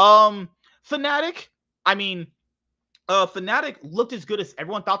 Fnatic, I mean, Fnatic looked as good as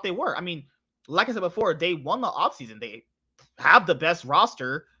everyone thought they were. I mean, like I said before, they won the offseason. They have the best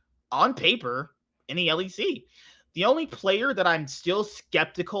roster on paper in the LEC. The only player that I'm still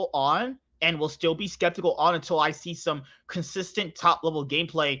skeptical on and will still be skeptical on until I see some consistent top level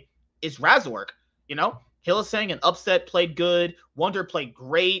gameplay is Razork. You know, Hylissang and Upset played good. Wonder played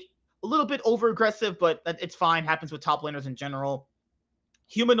great. A little bit over aggressive, but it's fine. Happens with top laners in general.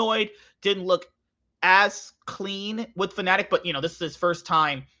 Humanoid didn't look as clean with Fnatic, but you know, this is his first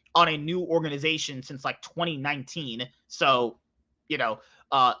time on a new organization since like 2019. So, you know,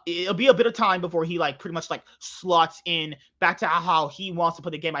 it'll be a bit of time before he like pretty much like slots in back to how he wants to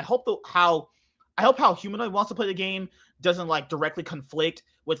play the game. I hope how Humanoid wants to play the game doesn't like directly conflict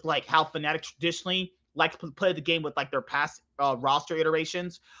with like how Fnatic traditionally like to play the game with like their past roster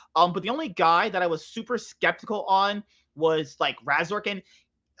iterations. But the only guy that I was super skeptical on was like Razork, and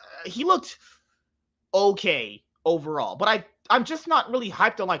he looked okay overall. But I'm just not really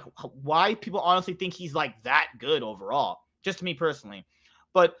hyped on like why people honestly think he's like that good overall. Just me personally.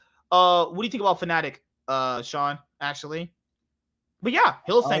 But what do you think about Fnatic, Sean? Actually, but yeah,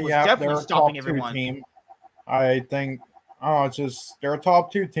 Hylissang was definitely stopping everyone. Team. I think it's just they're a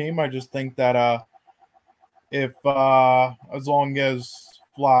top 2 team. I just think that if as long as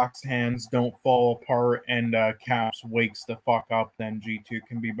Flack's hands don't fall apart and Caps wakes the fuck up, then G2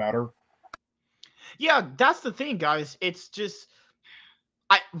 can be better. Yeah, that's the thing, guys. It's just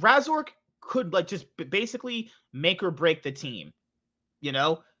Razork could like just basically make or break the team. You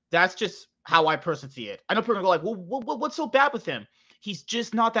know, that's just how I personally see it. I know people are gonna go like, well, what's so bad with him? He's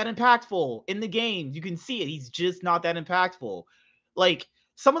just not that impactful in the game. You can see it. He's just not that impactful. Like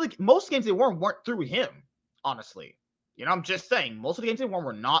most games they weren't through him. Honestly, you know, I'm just saying most of the games they won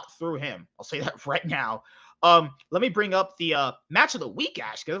were not through him. I'll say that right now. Let me bring up the match of the week,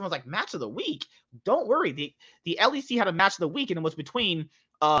 Ash, because everyone's like, match of the week. Don't worry. The LEC had a match of the week, and it was between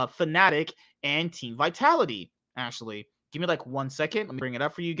Fnatic and Team Vitality. Actually, give me like 1 second. Let me bring it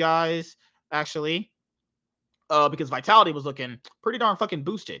up for you guys, actually. Because Vitality was looking pretty darn fucking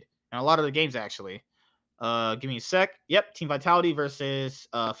boosted in a lot of the games, actually. Give me a sec. Yep, Team Vitality versus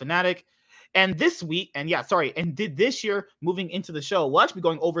Fnatic. And this week, and this year, moving into the show, we'll actually be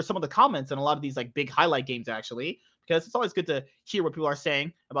going over some of the comments and a lot of these like big highlight games, actually, because it's always good to hear what people are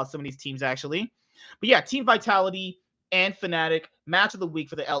saying about some of these teams, actually. But yeah, Team Vitality and Fnatic, match of the week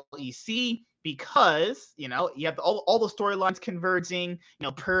for the LEC, because, you know, you have all the storylines converging, you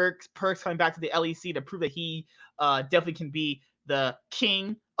know, Perks coming back to the LEC to prove that he definitely can be the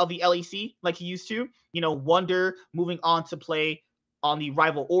king of the LEC like he used to. You know, Wonder moving on to play on the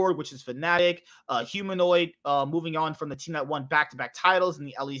rival org, which is Fnatic. Humanoid moving on from the team that won back-to-back titles in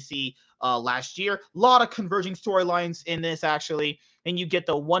the LEC last year. A lot of converging storylines in this, actually. And you get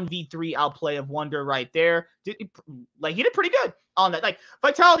the 1v3 outplay of Wonder right there. He did pretty good on that. Like,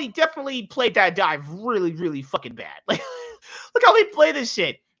 Vitality definitely played that dive really, really fucking bad. Like, look how they play this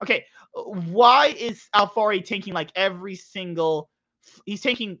shit. Okay, why is Alphari taking like every single... He's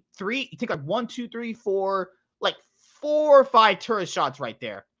taking like 1, 2, 3, 4, like 4 or 5 turret shots right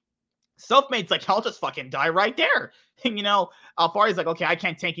there. Selfmade's like, I'll just fucking die right there. And, you know, Alphari's like, okay, I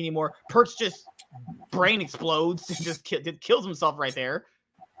can't tank anymore. Perch just brain explodes and just kills himself right there.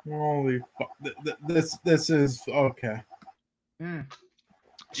 Holy fuck. This is okay.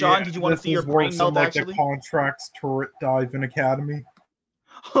 Sean, did you want to see your brain melt, like actually? The contracts turret dive in Academy.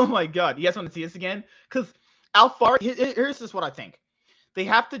 Oh my god. You guys want to see this again? Because Alphari, here's just what I think. They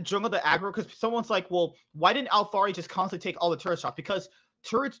have to jungle the aggro because someone's like, well, why didn't Alphari just constantly take all the turret shots? Because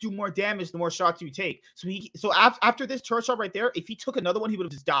turrets do more damage the more shots you take. So after this turret shot right there, if he took another one, he would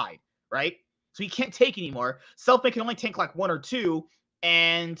have just died, right? So he can't take anymore. Selfmade can only tank like 1 or 2,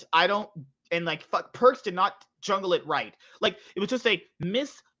 and Perks did not jungle it right. Like, it was just a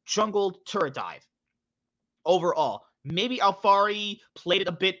misjungled turret dive overall. Maybe Alphari played it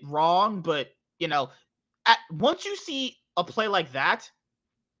a bit wrong, but, you know, once you see a play like that,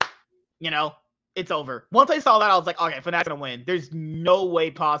 you know, it's over. Once I saw that, I was like, okay, Fnatic's gonna win. There's no way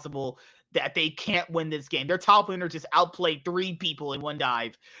possible that they can't win this game. Their top laner just outplayed 3 people in one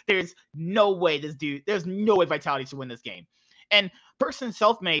dive. There's no way there's no way Vitality should win this game. And Perks and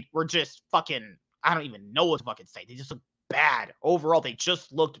Selfmade were just fucking, I don't even know what to fucking say. They just looked bad. Overall, they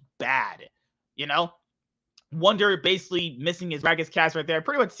just looked bad. You know? Wonder basically missing his Ragus cast right there.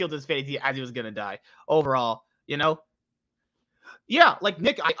 Pretty much sealed his fate as he was gonna die. Overall, you know? Yeah, like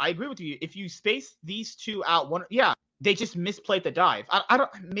Nick, I agree with you. If you space these two out, they just misplayed the dive. I don't.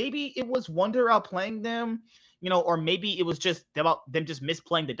 Maybe it was Wonder outplaying them, you know, or maybe it was just about them just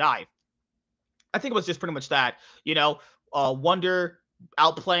misplaying the dive. I think it was just pretty much that, you know. Wonder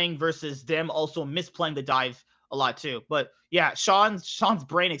outplaying versus them also misplaying the dive a lot too. But yeah, Sean's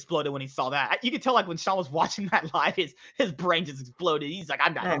brain exploded when he saw that. You could tell like when Sean was watching that live, his brain just exploded. He's like,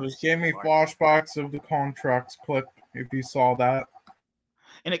 I'm not. No, just gave me flashbacks of the contracts clip. If you saw that.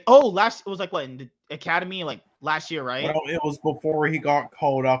 And it was like what in the academy like last year, right? Well, it was before he got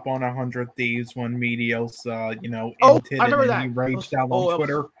called up on 100 Thieves when Medios, I remember that. He raged out on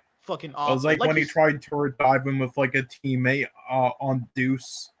Twitter. Fucking awful. It was like when he tried to dive him with like a teammate on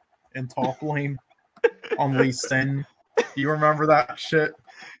Deuce in top lane on Lee Sin. Do you remember that shit?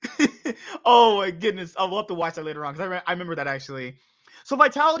 Oh my goodness. I'll have to watch that later on because I remember that actually. So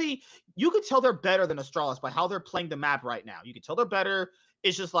Vitality, you could tell they're better than Astralis by how they're playing the map right now. You could tell they're better.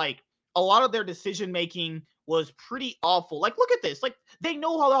 It's just like a lot of their decision making was pretty awful. Like, look at this. Like, they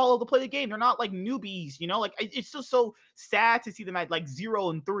know how to play the game. They're not like newbies, you know? Like, it's just so sad to see them at like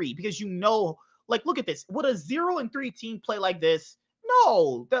 0-3 because you know, like, look at this. Would a 0-3 team play like this?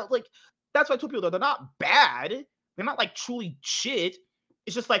 No. That's why I told people they're not bad. They're not like truly shit.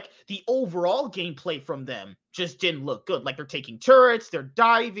 It's just like the overall gameplay from them just didn't look good. Like, they're taking turrets, they're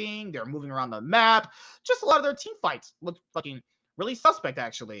diving, they're moving around the map. Just a lot of their team fights look fucking really suspect,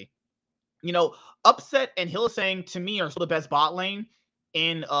 actually. You know, Upset and Hylissang, to me, are still the best bot lane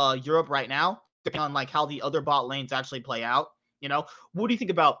in Europe right now, depending on like how the other bot lanes actually play out. You know, what do you think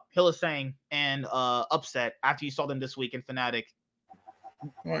about Hylissang and Upset after you saw them this week in Fnatic?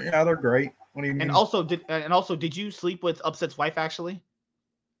 Well, yeah, they're great. What do you mean? And also, did you sleep with Upset's wife actually?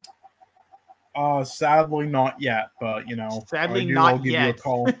 Sadly not yet, but you know, sadly not yet. You a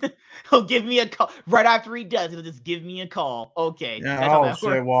call. He'll give me a call right after he does. He'll just give me a call. Okay. Yeah, I'll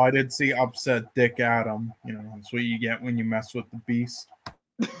say. Well, I did see Upset Dick Adam. You know, that's what you get when you mess with the beast.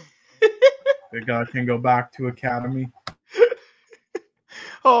 The guy can go back to academy.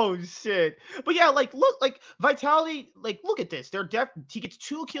 Oh shit. But yeah, like look, like Vitality, like look at this. He gets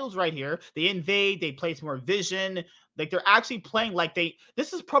 2 kills right here. They invade, they place more vision. Like they're actually playing like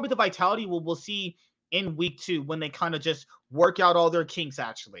this is probably the Vitality we'll see in week 2 when they kind of just work out all their kinks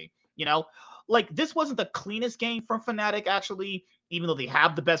actually. You know? Like this wasn't the cleanest game from Fnatic actually, even though they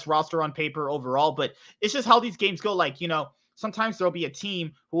have the best roster on paper overall, but it's just how these games go. Like, you know, sometimes there'll be a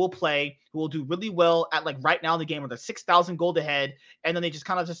team who will do really well at like right now in the game where they're 6,000 gold ahead, and then they just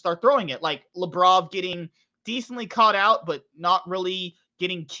kind of just start throwing it. Like Lebrov getting decently caught out, but not really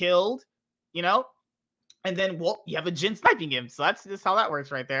getting killed, you know? And then, well, you have a Jhin sniping him. So that's just how that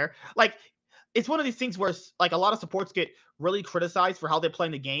works right there. Like, it's one of these things where like a lot of supports get really criticized for how they're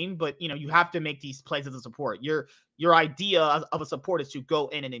playing the game, but you know, you have to make these plays as a support. Your idea of a support is to go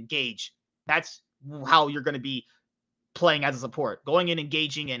in and engage. That's how you're going to be playing as a support, going in,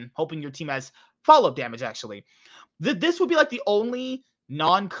 engaging, and hoping your team has follow-up damage, actually. This would be like the only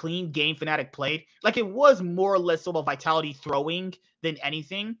non-clean game Fnatic played. Like, it was more or less about Vitality throwing than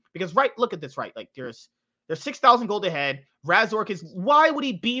anything. Because, right, look at this, right? Like, there's 6,000 gold ahead. Razork is... Why would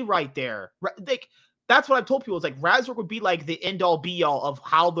he be right there? Like, that's what I've told people. It's like, Razork would be like the end-all, be-all of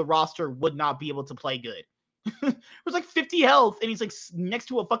how the roster would not be able to play good. It was like 50 health, and he's like next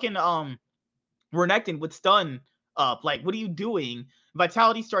to a fucking Renekton with stun up. Like, what are you doing?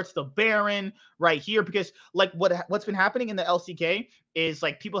 Vitality starts the Baron right here because like what's been happening in the LCK is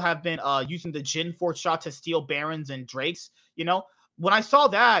like people have been using the Jhin fourth shot to steal Barons and Drakes. You know, when I saw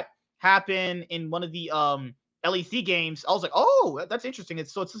that happen in one of the LEC games, I was like, oh, that's interesting.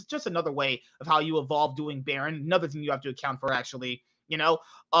 It's just another way of how you evolve doing Baron. Another thing you have to account for, actually. You know,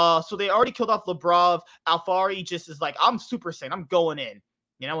 so they already killed off Lebrov. Alfari just is like, I'm Super Saiyan, I'm going in.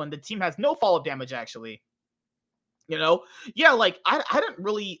 You know, and the team has no follow-up damage, actually. You know, yeah, like I didn't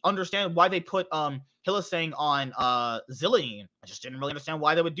really understand why they put Hylissang on Zilean. I just didn't really understand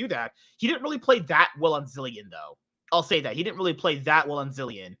why they would do that. He didn't really play that well on Zilean, though. I'll say that he didn't really play that well on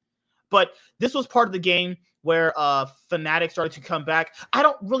Zilean. But this was part of the game where Fnatic started to come back. I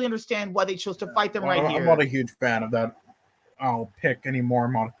don't really understand why they chose to fight them right here. I'm not a huge fan of that. I'll pick anymore.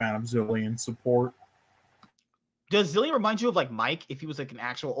 I'm not a fan of Zilean support. Does Zilean remind you of like Mike if he was like an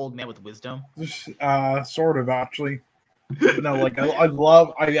actual old man with wisdom? Sort of, actually. But no, like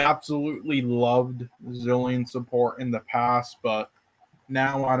I absolutely loved Zilean support in the past, but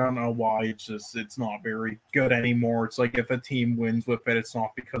now I don't know why. It's not very good anymore. It's like if a team wins with it, it's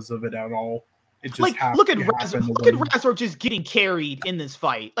not because of it at all. It just like look at Razork just getting carried in this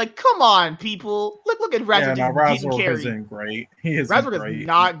fight. Like, come on, people. Look at Razork getting carried. Isn't great. Razork is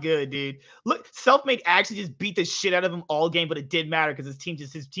not good, dude. Look, Selfmade actually just beat the shit out of him all game, but it didn't matter because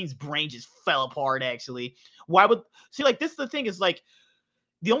his team's brain just fell apart. Actually, why would like this is the thing is like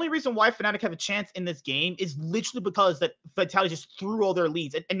the only reason why Fnatic have a chance in this game is literally because that Vitality just threw all their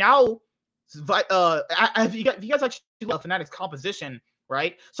leads, and now if you guys actually love Fnatic's composition,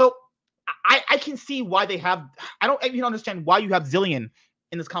 right? So I can see why they have. I don't even understand why you have Zillion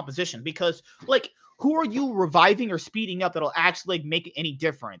in this composition, because like, who are you reviving or speeding up that'll actually like, make any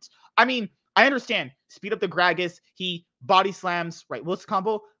difference? I mean, I understand speed up the Gragas. He body slams, right? What's the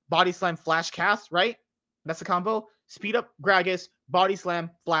combo? Body slam flash cast, right? That's the combo. Speed up Gragas, body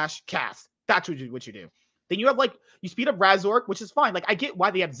slam flash cast. That's what you do. Then you have like, you speed up Razork, which is fine. Like, I get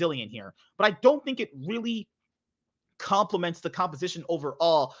why they have Zillion here, but I don't think it really complements the composition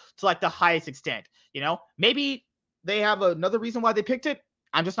overall to like the highest extent. You know, maybe they have another reason why they picked it.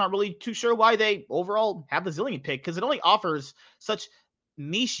 I'm just not really too sure why they overall have the Zillion pick, because it only offers such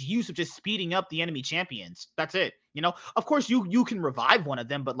niche use of just speeding up the enemy champions. That's it. You know, of course you can revive one of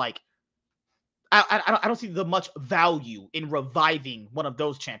them, but like, I don't see the much value in reviving one of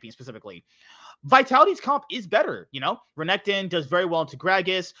those champions specifically. Vitality's comp is better, you know. Renekton does very well into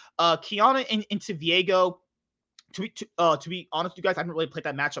Gragas. Kiana into Viego. To be honest with you guys, I haven't really played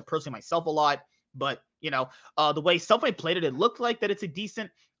that matchup personally myself a lot, but you know, the way Selfmade played it, it looked like that it's a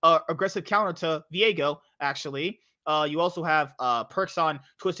decent aggressive counter to Viego, actually. You also have Perks on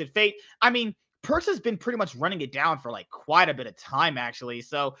Twisted Fate. I mean, Perks has been pretty much running it down for like quite a bit of time, actually.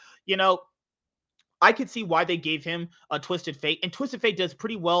 So, you know, I could see why they gave him a Twisted Fate. And Twisted Fate does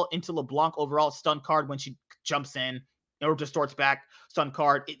pretty well into LeBlanc overall stun card when she jumps in or distorts back stun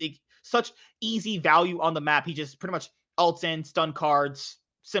card. Such easy value on the map. He just pretty much ults in, stun cards,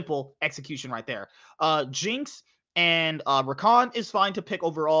 simple execution right there. Jinx and Rakan is fine to pick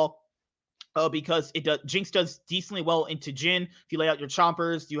overall. Because Jinx does decently well into Jhin. If you lay out your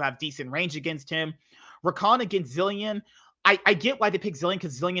chompers, you have decent range against him. Rakan against Zillion. I get why they pick Zillion,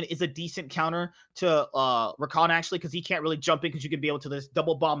 because Zillion is a decent counter to Rakan, actually, because he can't really jump in, because you can be able to just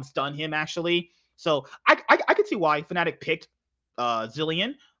double bomb stun him, actually. So I could see why Fnatic picked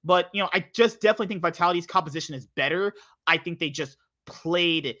Zillion, but you know, I just definitely think Vitality's composition is better. I think they just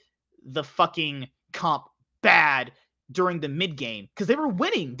played the fucking comp bad during the mid game, because they were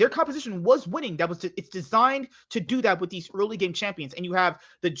winning. Their composition was winning. It's designed to do that with these early game champions, and you have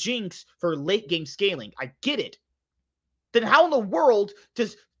the Jinx for late game scaling. I get it. Then how in the world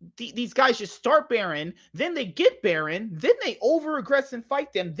does these guys just start Baron, then they get Baron, then they over-aggress and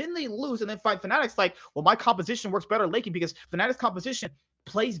fight them, then they lose, and then fight Fnatic's like, well, my composition works better late game, because Fnatic's composition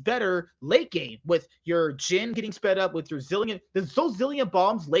plays better late game with your Jhin getting sped up, with your Zillion. Those Zillion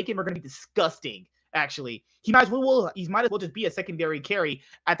bombs late game are going to be disgusting, actually. He might as well just be a secondary carry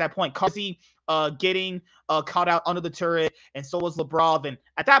at that point. Carzzy getting caught out under the turret, and so was Labrov, and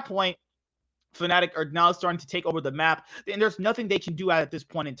at that point, Fnatic are now starting to take over the map, and there's nothing they can do at this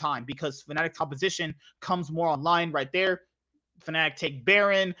point in time, because Fnatic's composition comes more online right there. Fnatic take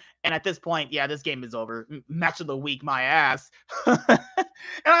Baron, and at this point, yeah, this game is over. Match of the week, my ass. And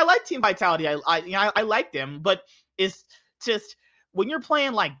I like Team Vitality. I like them, but it's just, when you're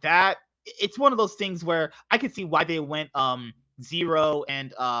playing like that, it's one of those things where I could see why they went 0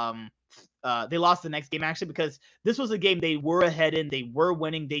 and they lost the next game, actually, because this was a game they were ahead in, they were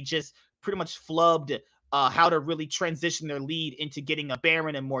winning, they just pretty much flubbed how to really transition their lead into getting a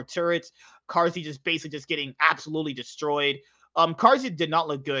Baron and more turrets. Carzzy just basically just getting absolutely destroyed. Carzzy did not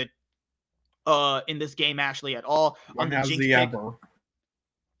look good in this game, actually, at all. When has he ever?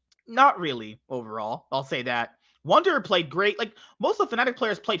 Not really, overall. I'll say that. Wonder played great. Like, most of the Fnatic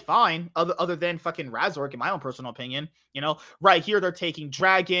players played fine, other than fucking Razork, in my own personal opinion. You know, right here they're taking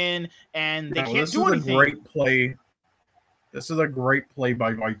Dragon, and they can't do anything. Great play. This is a great play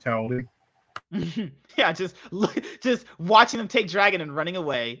by Vitality. Yeah, just watching them take Dragon and running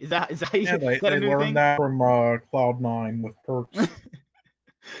away. Is that yeah, they learned that from Cloud9 with Perks.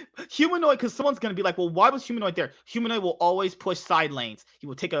 Humanoid, because someone's going to be like, well, why was Humanoid there? Humanoid will always push side lanes. He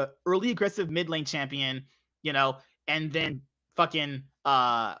will take a early aggressive mid lane champion, you know, and then fucking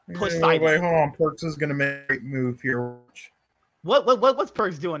push side lanes. Wait, hold on. Perks is going to make a great move here. What's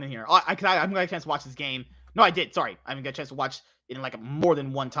Perks doing in here? I'm going to get a chance to watch this game. No, I did. Sorry. I haven't got a chance to watch it in like more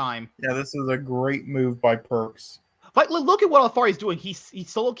than one time. Yeah, this is a great move by Perks. But look at what Alfari's doing. He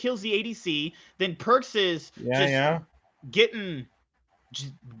solo kills the ADC. Then Perks is getting...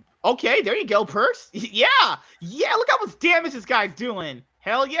 Okay, there you go, Perks. Yeah, look how much damage this guy's doing.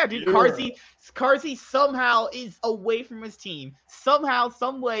 Hell yeah, dude. Yeah. Carzzy somehow is away from his team. Somehow,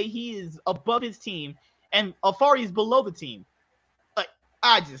 some way, he is above his team. And Alfari is below the team. Like,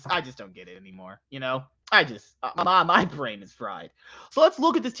 I just don't get it anymore, you know? My brain is fried. So let's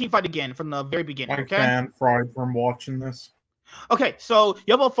look at this team fight again from the very beginning. Okay? I'm fried from watching this. Okay, so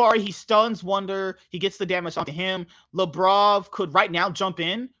you have Alfari, he stuns Wonder, he gets the damage onto him. Lebrov could right now jump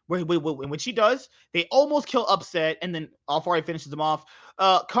in, in which he does. They almost kill Upset, and then Alfari finishes him off.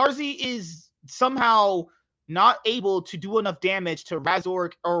 Karzi is somehow not able to do enough damage to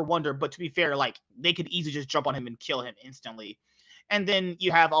Razork or Wonder, but to be fair, like, they could easily just jump on him and kill him instantly. And then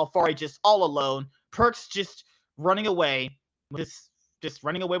you have Alfari just all alone. Perks just running away with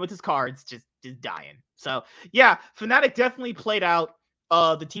his cards, just dying. So yeah, Fnatic definitely played out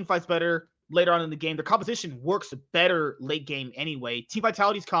the team fights better later on in the game. Their composition works better late game anyway. Team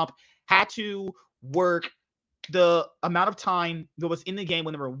Vitality's comp had to work the amount of time that was in the game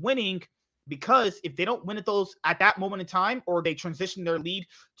when they were winning, because if they don't win at that moment in time, or they transition their lead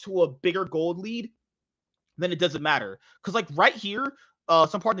to a bigger gold lead, then it doesn't matter. Because like right here,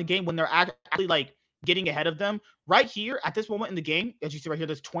 some part in the game when they're actually like getting ahead of them, right here at this moment in the game, as you see right here,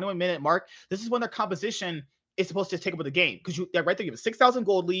 this 21-minute mark, this is when their composition is supposed to take over the game. Because right there, you have a 6,000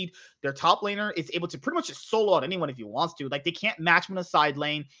 gold lead. Their top laner is able to pretty much just solo out anyone if he wants to. Like, they can't match him in a side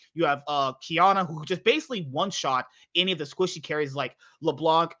lane. You have Kiana, who just basically one-shot any of the squishy carries like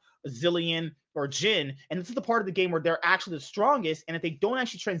LeBlanc, Zillion, or Jin, and this is the part of the game where they're actually the strongest, and if they don't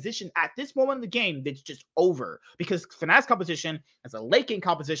actually transition at this moment in the game, it's just over, because Fnatic's composition as a late game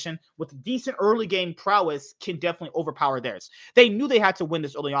composition with decent early game prowess can definitely overpower theirs. They knew they had to win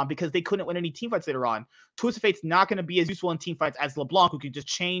this early on because they couldn't win any team fights later on. Twisted Fate's not going to be as useful in team fights as LeBlanc, who could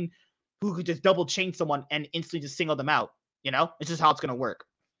just double chain someone and instantly just single them out. You know, it's just how it's going to work.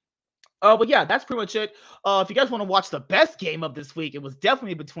 But yeah, that's pretty much it. If you guys want to watch the best game of this week, it was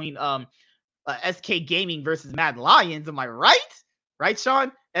definitely between SK Gaming versus Mad Lions. Am I right? Right,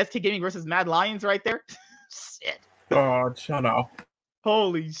 Sean? SK Gaming versus Mad Lions right there. Shit. Oh, shut up.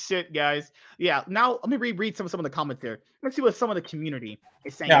 Holy shit, guys. Yeah, now let me reread some of the comments there. Let's see what some of the community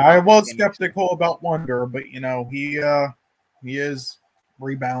is saying. Yeah, I was skeptical about Wonder, but you know, he is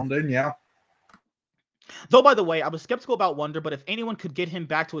rebounding, yeah. Though, by the way, I was skeptical about Wonder, but if anyone could get him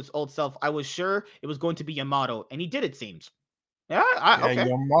back to his old self, I was sure it was going to be Yamato, and he did, it seems. Yeah, okay.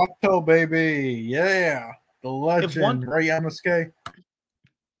 Yamato, baby. Yeah. The legend, right, MSK?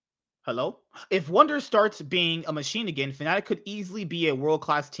 Hello? If Wonder starts being a machine again, Fnatic could easily be a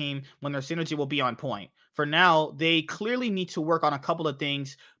world-class team when their synergy will be on point. For now, they clearly need to work on a couple of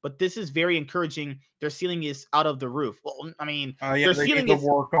things, but this is very encouraging. Their ceiling is out of the roof. Well, I mean, their they ceiling need to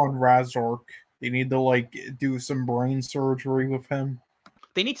work on Razork. They need to, like, do some brain surgery with him.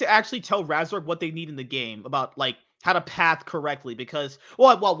 They need to actually tell Razork what they need in the game about, like, how to path correctly, because,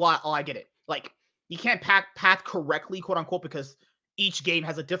 I get it. Like, you can't path correctly, quote unquote, because each game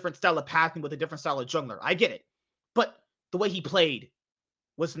has a different style of pathing with a different style of jungler. I get it. But the way he played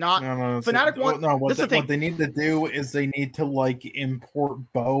was not... Fnatic what they need to do is they need to, like, import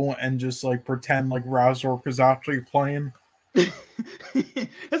Bo and just, like, pretend like Razork is actually playing. That's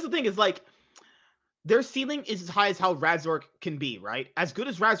the thing, is, like, their ceiling is as high as how Razork can be, right? As good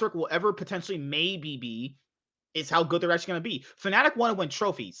as Razork will ever potentially maybe be, is how good they're actually going to be. Fnatic want to win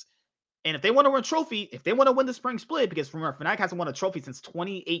trophies. And if they want to win a trophy, if they want to win the spring split, because remember, Fnatic hasn't won a trophy since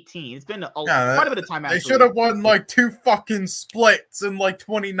 2018. It's been quite a bit of time, actually. They should have won, like, 2 fucking splits in, like,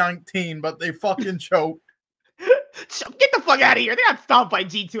 2019, but they fucking choked. Get the fuck out of here. They got stomped by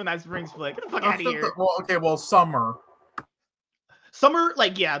G2 in that spring split. Get the fuck out of here. Summer,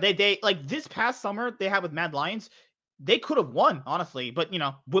 like, yeah, they like, this past summer they had with Mad Lions, they could have won, honestly, but, you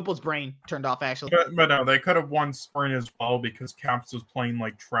know, Whipple's brain turned off, actually. But no, they could have won spring as well, because Caps was playing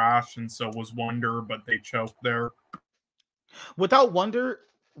like trash, and so was Wonder, but they choked there. Without Wonder,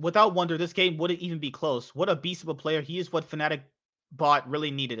 this game wouldn't even be close. What a beast of a player. He is what Fnatic bot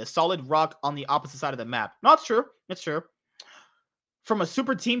really needed. A solid rock on the opposite side of the map. No, it's true. It's true. From a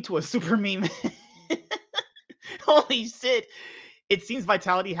super team to a super meme. Holy shit. It seems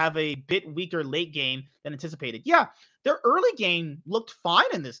Vitality have a bit weaker late game than anticipated. Yeah, their early game looked fine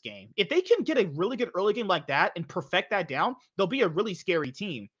in this game. If they can get a really good early game like that and perfect that down, they'll be a really scary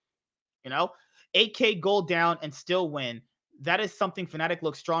team. You know, 8K gold down and still win. That is something. Fnatic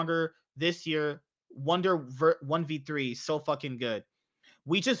looks stronger this year. Wonder 1v3, so fucking good.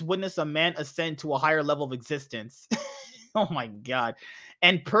 We just witnessed a man ascend to a higher level of existence. Oh my god.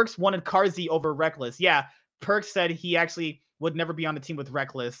 And Perks wanted Karzi over Reckless. Yeah, Perks said he actually would never be on the team with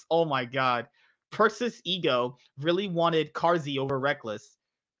Reckless. Oh my god. Perks' ego really wanted Karzi over Reckless.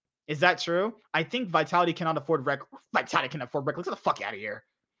 Is that true? I think Vitality cannot afford Vitality can afford Reckless. Get the fuck out of here.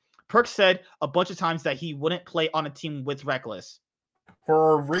 Perks said a bunch of times that he wouldn't play on a team with Reckless.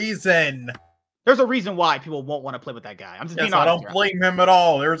 For a reason. There's a reason why people won't want to play with that guy. I'm just being honest. I don't blame him at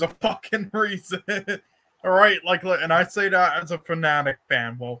all. There's a fucking reason. All right, like, and I say that as a Fnatic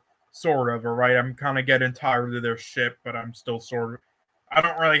fan. Well, sort of, all right? I'm kind of getting tired of their shit, but I'm still sort of. I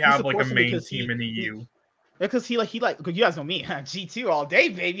don't really have like a main team in EU. Because because you guys know me, G2 all day,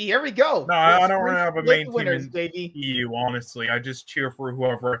 baby. Here we go. No, I don't really have a main winners, team in baby. EU, honestly. I just cheer for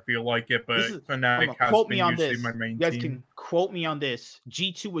whoever I feel like it, but Fnatic has been usually my main team. You guys can quote me on this.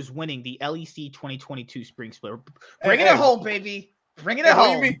 G2 was winning the LEC 2022 Spring Split. Bringing it home, baby. Bringing it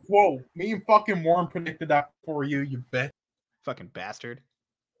home. What do you mean, quote? Me and fucking Warren predicted that for you, you bitch. Fucking bastard.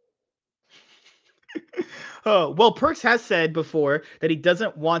 Well, Perks has said before that he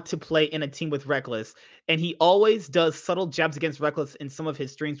doesn't want to play in a team with Reckless, and he always does subtle jabs against Reckless in some of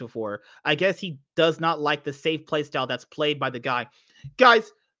his streams before. I guess he does not like the safe playstyle that's played by the guy.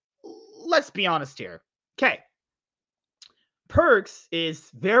 Guys, let's be honest here. Okay. Perks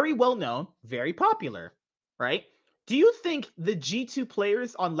is very well known, very popular, right? Do you think the G2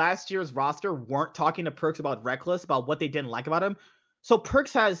 players on last year's roster weren't talking to Perks about Reckless, about what they didn't like about him? So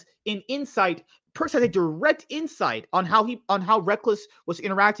Perks has an insight. Perks has a direct insight on how Reckless was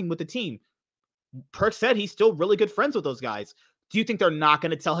interacting with the team. Perks said he's still really good friends with those guys. Do you think they're not going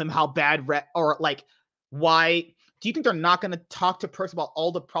to tell him how bad why? Do you think they're not going to talk to Perks about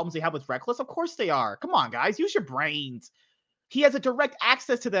all the problems they have with Reckless? Of course they are. Come on, guys, use your brains. He has a direct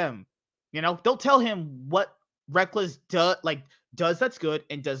access to them. You know, don't tell him what Reckless does that's good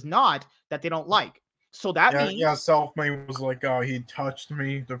and does not that they don't like. So that means Selfmade was like, he touched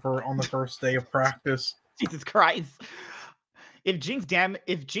me on the first day of practice. Jesus Christ. If Jinx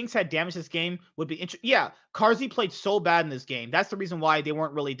had damaged this game, would be interesting. Yeah, Carzzy played so bad in this game. That's the reason why they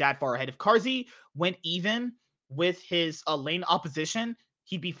weren't really that far ahead. If Carzzy went even with his lane opposition,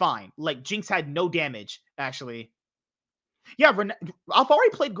 he'd be fine. Like, Jinx had no damage, actually. Yeah,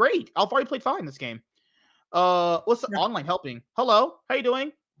 Alfari played great. Alfari played fine this game. What's the online helping? Hello, how you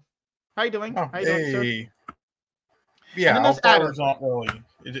doing? How you doing? Oh, how you doing, sir? Yeah, Alfari's not really.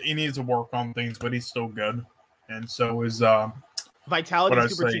 He needs to work on things, but he's still good. And so is Vitality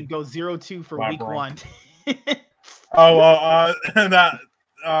Super Team goes 0-2 for week 1.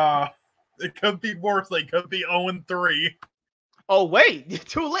 It could be worse. They could be 0-3. Oh wait,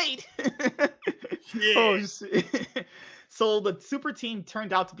 too late. Yeah. Oh shit. So the super team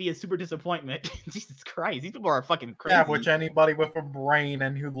turned out to be a super disappointment. Jesus Christ, these people are fucking crazy. Yeah, which anybody with a brain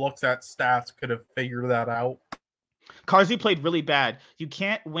and who looks at stats could have figured that out. Carzzy played really bad. You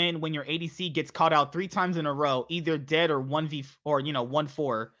can't win when your ADC gets caught out 3 times in a row, either dead or 1v or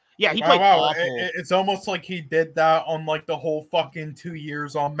 1-4. Yeah, he played awful. It's almost like he did that on like the whole fucking 2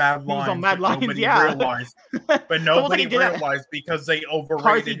 years on Mad Lions. On Mad Lions, realized. But nobody realized because they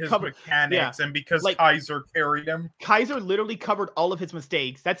overrated his mechanics and because Kaiser carried him. Kaiser literally covered all of his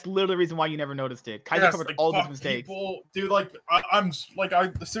mistakes. That's literally the reason why you never noticed it. Kaiser covered all of his mistakes. Dude,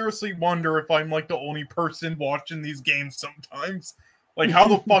 I seriously wonder if I'm like the only person watching these games sometimes. Like, how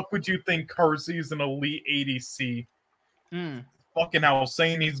the fuck would you think Carzzy is an elite ADC? Fucking hell,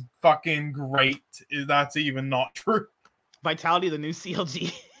 saying he's fucking great, that's even not true. Vitality, the new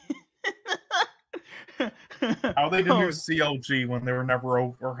CLG. How they the new CLG when they were never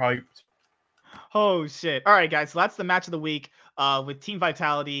overhyped? Oh shit! All right, guys, so that's the match of the week with Team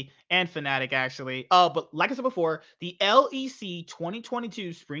Vitality and Fnatic, actually. But like I said before, the LEC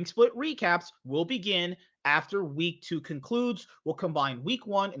 2022 Spring Split recaps will begin after week 2 concludes. We'll combine week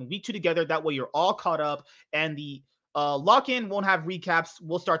 1 and week 2 together. That way, you're all caught up, and the lock-in won't have recaps.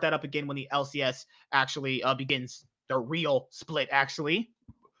 We'll start that up again when the LCS actually begins the real split, actually.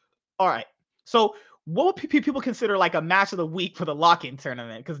 All right. So what would people consider like a match of the week for the lock-in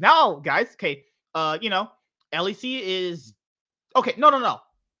tournament? Because now, guys, okay, LEC is... Okay, no.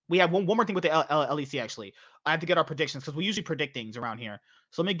 We have one more thing with the LEC, actually. I have to get our predictions because we usually predict things around here.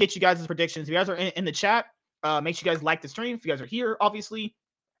 So let me get you guys' predictions. If you guys are in the chat, make sure you guys like the stream. If you guys are here, obviously...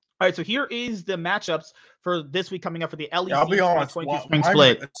 All right, so here is the matchups for this week coming up for the LEC. I'll be honest, Spring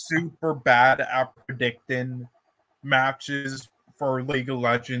Split. I'm super bad at predicting matches for League of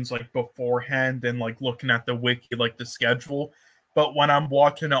Legends like beforehand and like looking at the wiki, like the schedule. But when I'm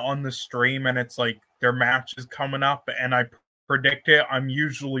watching it on the stream and it's like their match is coming up and I predict it, I'm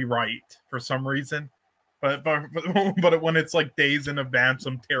usually right for some reason. But when it's like days in advance,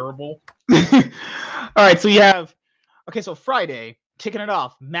 I'm terrible. All right, so you have so Friday. Kicking it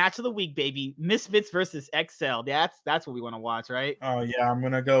off, match of the week, baby. Misfits versus XL. That's what we want to watch, right? Oh yeah, I'm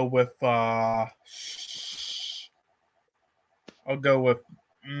gonna go with. I'll go with.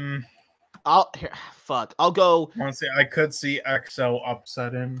 I'll go. Honestly, I could see XL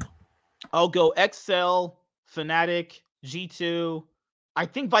upsetting. I'll go XL, Fnatic, G2. I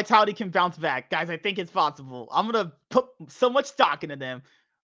think Vitality can bounce back, guys. I think it's possible. I'm gonna put so much stock into them.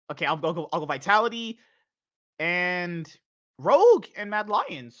 Okay, I'll go Vitality and Rogue and Mad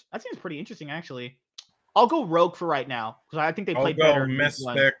Lions. That seems pretty interesting, actually. I'll go Rogue for right now because I think they I'll played go better. In week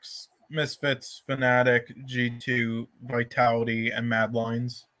one. Misfits, Fnatic, G2, Vitality, and Mad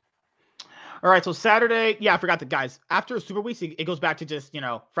Lions. All right, so Saturday. Yeah, I forgot the guys. After Super Weeks, it goes back to just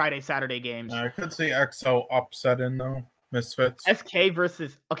Friday, Saturday games. I could see XL upsetting though. Misfits. SK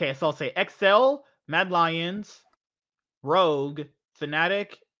versus. Okay, so I'll say XL, Mad Lions, Rogue,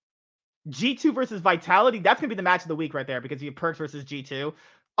 Fnatic, G2 versus Vitality. That's gonna be the match of the week right there because you have Perks versus G2.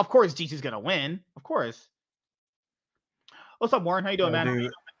 Of course, G2's gonna win. Of course. What's up, Warren? How you doing, man? Do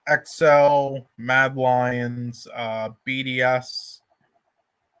XL, Mad Lions, BDS,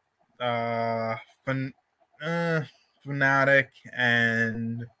 Fnatic,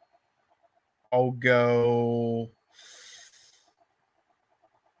 and I'll go.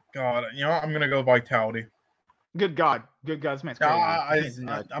 God, you know what? I'm gonna go Vitality. Good God, this man's crazy.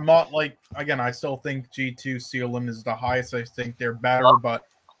 I'm not like again. I still think G2 ceiling is the highest. I think they're better, but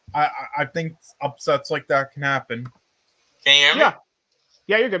I think upsets like that can happen. Can you hear me?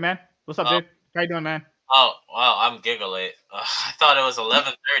 Yeah, you're good, man. What's up, dude? How you doing, man? Oh, wow, I'm giggling. I thought it was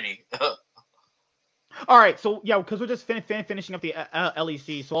 11:30. All right, so yeah, because we're just finishing up the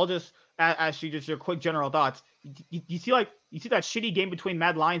LEC, so I'll just ask you just your quick general thoughts. You see that shitty game between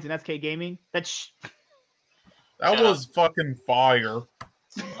Mad Lions and SK Gaming? That was fucking fire.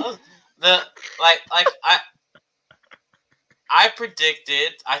 I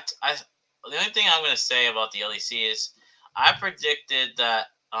predicted. The only thing I'm gonna say about the LEC is I predicted that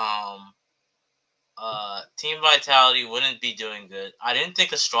Team Vitality wouldn't be doing good. I didn't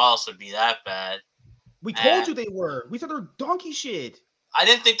think Astralis would be that bad. We told you they were. We said they're donkey shit. I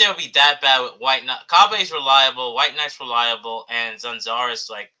didn't think they would be that bad with White Knight. Kabe's reliable, White Knight's reliable, and Zanzara's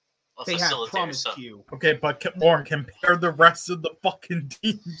like a facilitator. So. Okay, but Warren, compare the rest of the fucking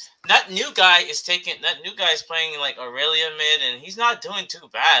teams. That new guy is playing like Aurelia mid, and he's not doing too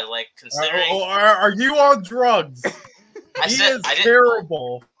bad. Like considering. Are you on drugs? He is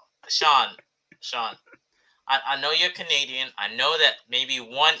terrible. Sean. I know you're Canadian. I know that maybe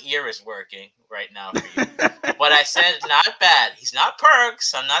one ear is working right now for you. But I said not bad. He's not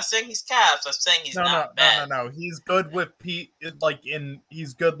Perks. I'm not saying he's Caps. I'm saying he's not bad. No. He's good with he's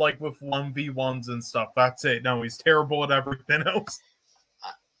good like with 1v1s and stuff. That's it. No, he's terrible at everything else.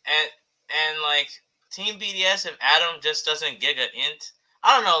 And like Team BDS, if Adam just doesn't giga int,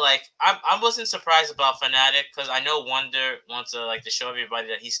 I don't know. Like I wasn't surprised about Fnatic because I know Wonder wants to like to show everybody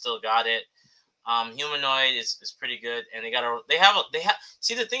that he still got it. Humanoid is pretty good, and they have.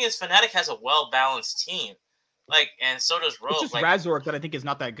 See, the thing is, Fnatic has a well balanced team, like, and so does Rogue. It's just Razork that I think is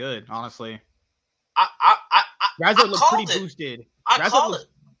not that good, honestly. Razork looks pretty boosted. I called it.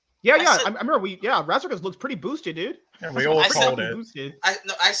 Yeah. I remember Razork looks pretty boosted, dude. Yeah, we all called it.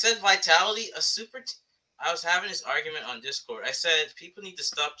 I said Vitality, a super. I was having this argument on Discord. I said people need to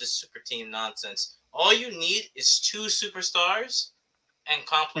stop this super team nonsense. All you need is 2 superstars and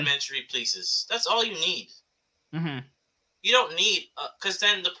complimentary pieces. That's all you need. Mm-hmm. You don't need because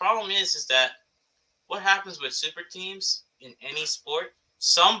then the problem is that what happens with super teams in any sport?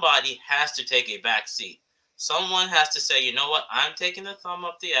 Somebody has to take a back seat. Someone has to say, you know what? I'm taking the thumb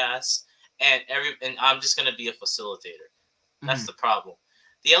up the ass, and I'm just going to be a facilitator. That's the problem.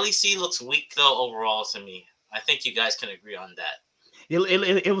 The LEC looks weak though overall to me. I think you guys can agree on that.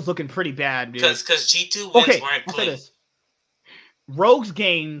 It was looking pretty bad, dude. Because G2 wins weren't clean. Rogue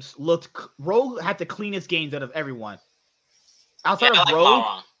had the cleanest games out of everyone. Outside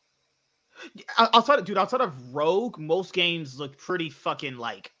of Rogue, most games look pretty fucking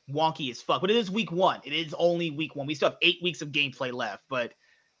like wonky as fuck. But it is week 1. It is only week 1. We still have 8 weeks of gameplay left. But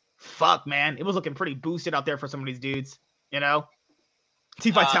fuck, man, it was looking pretty boosted out there for some of these dudes. You know,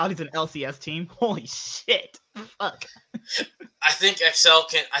 Team Vitality's an LCS team. Holy shit, fuck. I think XL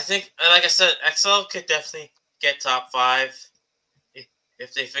can. I think, like I said, XL could definitely get top 5.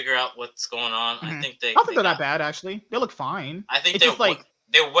 If they figure out what's going on. I think they're not bad, actually. They look fine. I think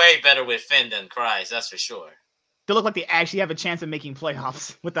they're way better with Finn than Cries, that's for sure. They look like they actually have a chance of making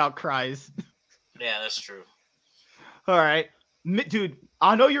playoffs without Cries. Yeah, that's true. All right. Dude,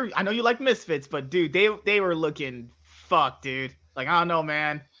 I know you like Misfits, but dude, they were looking fucked, dude. Like, I don't know,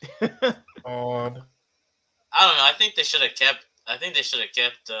 man. Odd. I don't know. I think they should have kept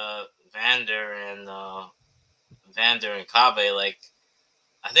Vander and Kabe. Like,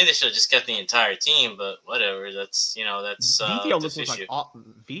 I think they should have just kept the entire team, but whatever. That's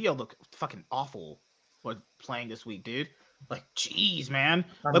VDO looked fucking awful. What playing this week, dude? Like, jeez, man.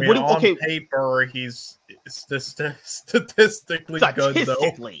 I mean, on paper, he's statistically good, though.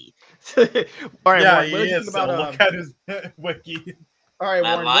 All right, yeah, Warren, he is. Look at his wiki. All right,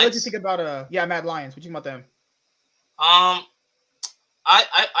 Warren, what did you think about Mad Lions? What do you think about them? I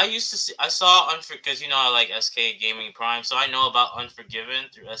used to see. I saw because I like SK Gaming Prime, so I know about Unforgiven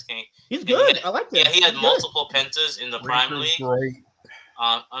through SK. He's good. I liked him. Yeah, he had He's multiple pentas in the Prime Reaper's League. great.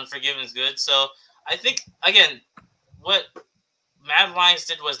 Unforgiven's good. So I think again, what Mad Lions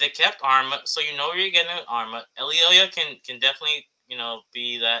did was they kept Arma, so you know where you're getting with Arma. Elioya can definitely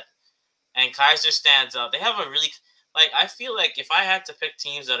be that, and Kaiser stands out. They have a really I feel like if I had to pick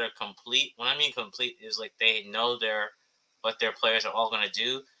teams that are complete, when I mean complete is like they know what their players are all going to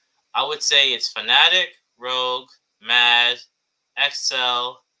do. I would say it's Fnatic, Rogue, Mad,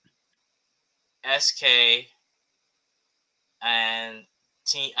 XL, SK, and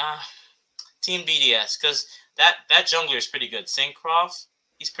Team BDS, because that jungler is pretty good. Syncroft,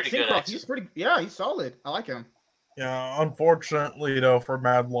 he's pretty good. Actually. He's pretty. Yeah, he's solid. I like him. Yeah, unfortunately though, for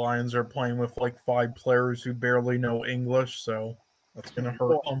Mad Lions, they're playing with like 5 players who barely know English, so that's gonna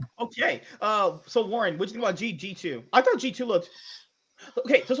hurt them. Okay. So Warren, what do you think about G2? I thought G2 looked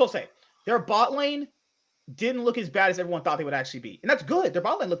okay. So I'll say their bot lane didn't look as bad as everyone thought they would actually be, and that's good. Their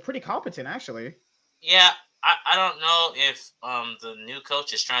bot lane looked pretty competent, actually. Yeah, I don't know if the new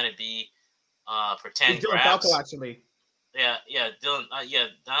coach is trying to be pretend Dylan Falco, actually. Yeah, Dylan. Yeah,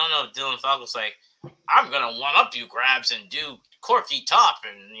 I don't know if Dylan Falco's like, I'm gonna one up you grabs and do Corky top,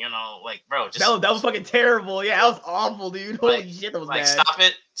 and bro, just that was fucking terrible. Yeah, that was awful, dude. Holy shit, that was bad.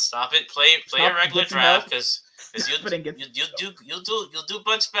 Stop it. Play a regular draft, because you'll do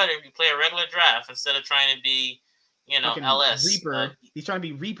much better if you play a regular draft instead of trying to be, LS Reaper. He's trying to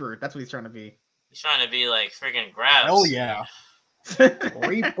be Reaper. That's what he's trying to be. He's trying to be like friggin' grabs. Hell yeah,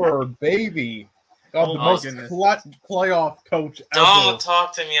 Reaper, baby. God, the most playoff coach ever. Don't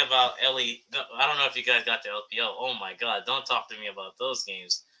talk to me about Ellie. I don't know if you guys got the LPL. Oh my god, don't talk to me about those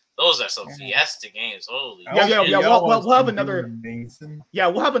games. Those are some fiesta games. Holy. Yeah. We'll have another. Amazing. Yeah,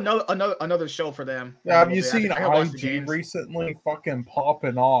 we'll have another show for them. Yeah, have you seen IG recently? Fucking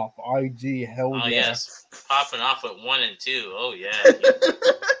popping off. IG, hell yeah. Yes, popping off with 1 and 2. Oh yeah.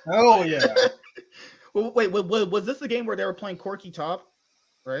 Hell yeah. Wait, was this the game where they were playing Corky top?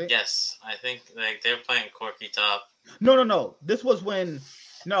 Right? Yes, I think they're playing Corky top. No. This was when.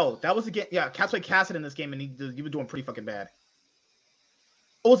 No, that was again. Yeah, Cass played Cassidy in this game, and he was doing pretty fucking bad.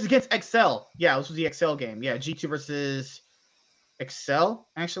 Oh, it's against XL. Yeah, this was the XL game. Yeah, G2 versus XL,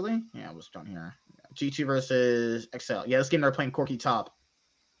 actually. Yeah, I was down here. G2 versus XL. Yeah, this game they're playing Corky top.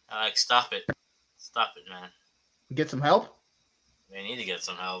 Stop it, man. Get some help. They need to get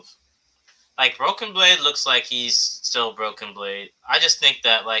some help. Like, Broken Blade looks like he's still Broken Blade. I just think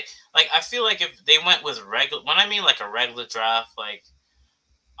that, like I feel like if they went with regular, when I mean like a regular draft, like,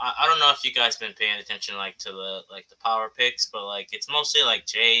 I don't know if you guys been paying attention, like, to the power picks, but, like, it's mostly, like,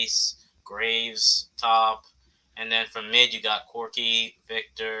 Jace, Graves, top, and then from mid, you got Corky,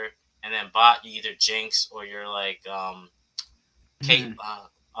 Victor, and then bot, you either Jinx or you're, like,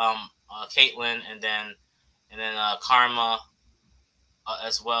 Caitlyn, and then Karma,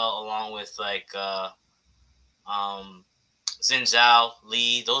 as well, along with Xin Zhao,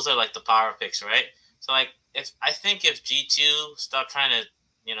 Lee. Those are like the power picks, right? So if G2 stop trying to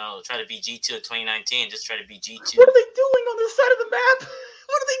try to be G2 of 2019, just try to be G2. What are they doing on this side of the map?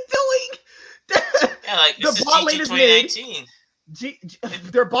 What are they doing? Yeah, like this is G2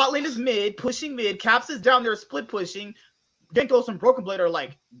 2019. Their bot lane is mid, pushing mid. Caps is down there, split pushing. Genkos and Broken Blade are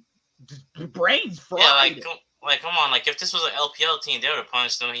like brains fried. Yeah, come on, like if this was an LPL team, they would have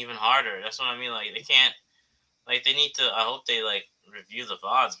punished them even harder. That's what I mean. Like they can't, like they need to. I hope they review the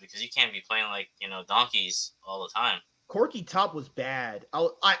VODs, because you can't be playing donkeys all the time. Corky top was bad.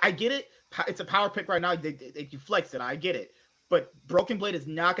 I get it. It's a power pick right now. They flex it. I get it. But Broken Blade is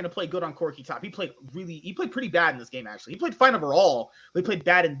not going to play good on Corky top. He played pretty bad in this game, actually. He played fine overall, but he played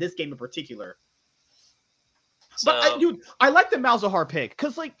bad in this game in particular. So, but I like the Malzahar pick,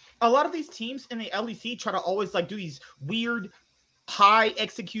 because a lot of these teams in the LEC try to always do these weird high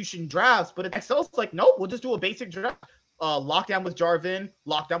execution drafts, but at XL's nope, we'll just do a basic draft. Lockdown with Jarvan,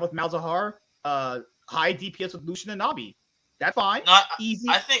 lockdown with Malzahar, high DPS with Lucian and Nabi. That's fine. No, easy.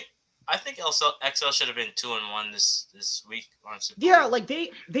 I think XL should have been 2-1 this week on Super Bowl. Yeah,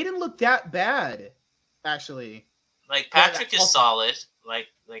 they didn't look that bad, actually. Patrick is solid, like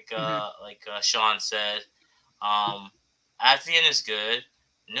Sean said. Advian is good.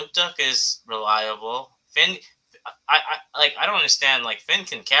 Nukeduck is reliable. Finn, I don't understand. Finn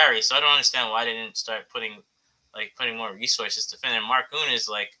can carry, so I don't understand why they didn't start putting more resources to Finn. And Marcoon is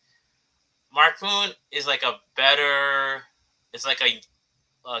a better. It's like a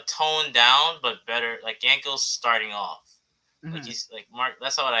toned down but better. Yanko's starting off. Mm-hmm. He's Mark.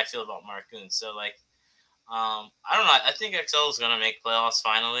 That's how I feel about Marcoon. So I don't know. I think XL is gonna make playoffs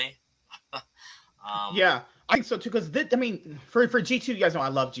finally. Yeah, I think so too. Because I mean, for G2, you guys know I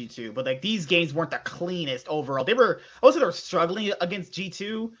love G2, but like these games weren't the cleanest overall. They were, I would say they were struggling against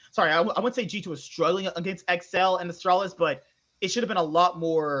G2. Sorry, I wouldn't say G2 was struggling against XL and Astralis, but it should have been a lot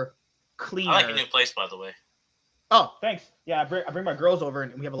more cleaner. I like your new place, by the way. Oh, thanks. Yeah, I bring my girls over,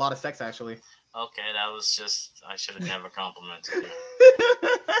 and we have a lot of sex actually. Okay, that was just, I should have never complimented you.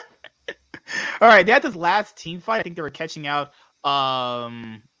 All right, they had this last team fight. I think they were catching out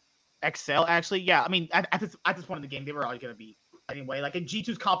XL actually. Yeah, I mean at this point in the game, they were already gonna beat anyway. Like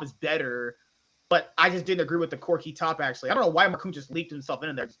G2's comp is better, but I just didn't agree with the Corki top actually. I don't know why Marcoon just leaped himself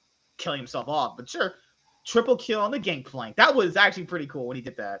in there, just killing himself off. But sure, triple kill on the Gangplank. That was actually pretty cool when he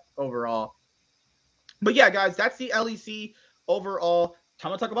did that overall. But yeah, guys, that's the LEC overall.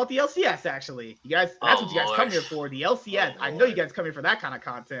 Time to talk about the LCS actually. You guys, that's what you guys come here for. The LCS. I know you guys come here for that kind of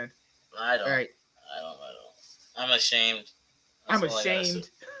content. I don't. All right. I don't. I'm ashamed. I'm ashamed.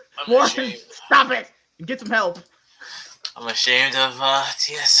 I'm Warren, ashamed. stop it and get some help. I'm ashamed of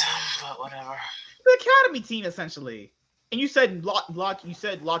TSM, but whatever. The academy team essentially. And you said locking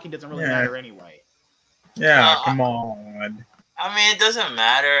doesn't really matter anyway. Yeah, come on. I mean, it doesn't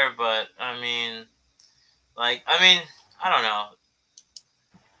matter, but I don't know.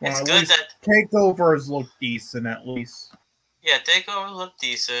 Well, It's good that takeovers look decent at least. Yeah, takeover look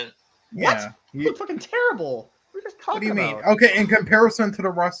decent. Yeah, you look fucking terrible. What are you talking about? What do you mean? Okay, in comparison to the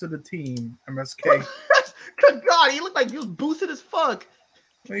rest of the team, MSK. Good God, he looked like he was boosted as fuck.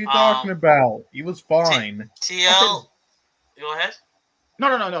 What are you talking about? He was fine. TL, go ahead.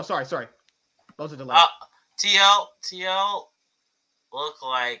 No. Sorry. That was a delay. TL look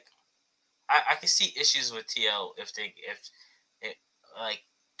like I can see issues with TL if it like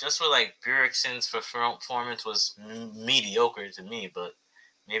just with like Bjergsen's performance was mediocre to me, but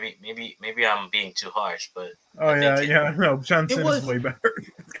maybe I'm being too harsh. But no, Jensen is way better.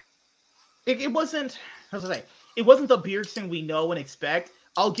 It wasn't. How was I say? It wasn't the Bjergsen we know and expect.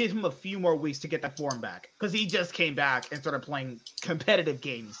 I'll give him a few more weeks to get that form back because he just came back and started playing competitive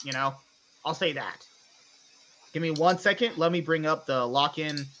games. You know, I'll say that. Give me 1 second. Let me bring up the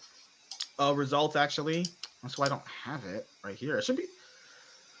lock-in results. Actually, that's why I don't have it right here. It should be.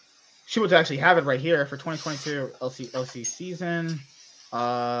 She would actually have it right here for 2022 LC season.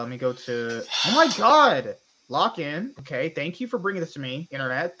 Let me go to. Oh my God, lock-in. Okay, thank you for bringing this to me,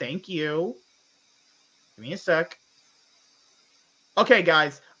 internet. Thank you. Give me a sec. Okay,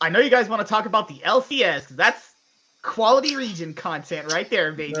 guys, I know you guys want to talk about the LCS because that's quality region content right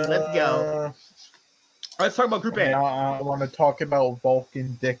there, baby. Let's go. Let's talk about Group A. I want to talk about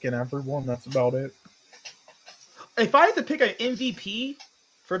Vulcan, Dick, and everyone. That's about it. If I had to pick an MVP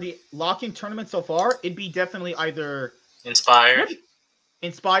for the lock-in tournament so far, it'd be definitely either Inspired,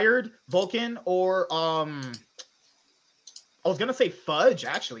 Vulcan, or I was gonna say Fudge.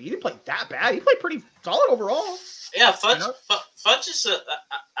 Actually, he didn't play that bad. He played pretty solid overall. Yeah, Fudge. Fudge is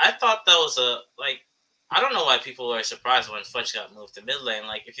I thought that was I don't know why people were surprised when Fudge got moved to mid lane.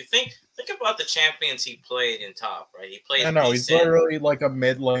 Like, if you think about the champions he played in top, right? He played. I know he's literally like a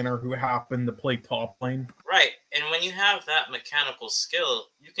mid laner who happened to play top lane. Right, and when you have that mechanical skill,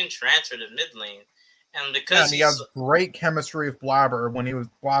 you can transfer to mid lane, and because he has great chemistry with Blabber. When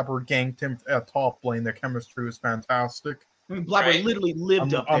Blabber ganked him at top lane, the chemistry was fantastic. I mean, Blabber literally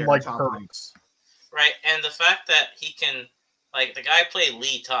lived up there. Unlike Perks. Right, and the fact that he can, like, the guy played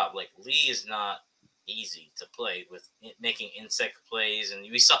Lee top. Like, Lee is not easy to play with making insect plays, and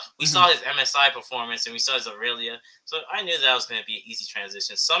we saw his MSI performance, and we saw his Aurelia. So I knew that was going to be an easy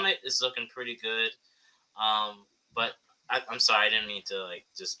transition. Summit is looking pretty good, but I'm sorry, I didn't mean to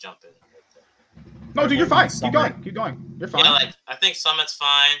just jump in. No, dude, you're fine. Keep going. You're fine. Yeah, I think Summit's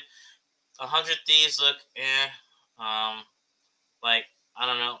fine. 100 Thieves look, I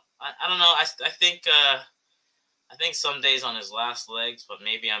don't know. I don't know. I think some days on his last legs, but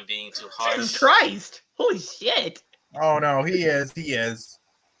maybe I'm being too harsh. Jesus Christ! Holy shit! Oh no, he is.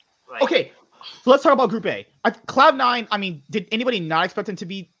 Okay, so let's talk about Group A. Cloud9. I mean, did anybody not expect him to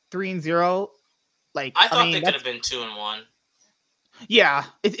be 3-0? I thought they could have been 2-1. Yeah,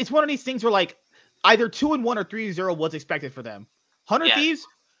 it's one of these things where either 2-1 or 3-0 was expected for them. 100 Thieves.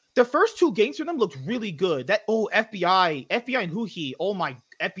 The first two games for them looked really good. FBI and Huhi. Oh my,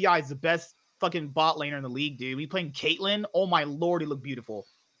 FBI is the best fucking bot laner in the league, dude. We playing Caitlyn. Oh my lord, he looked beautiful.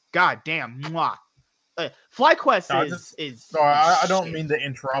 God damn. Mwah. FlyQuest is. Sorry, I don't mean to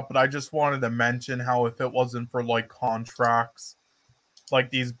interrupt, but I just wanted to mention how if it wasn't for contracts,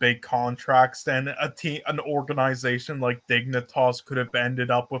 these big contracts, then an organization like Dignitas could have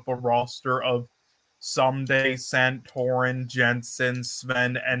ended up with a roster of Someday, Santorin, Jensen,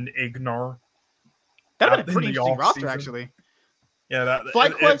 Sven, and Ignar. That would have been a pretty interesting roster, actually. Yeah, that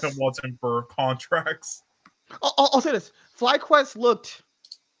FlyQuest, if it wasn't for contracts. I'll say this: FlyQuest looked,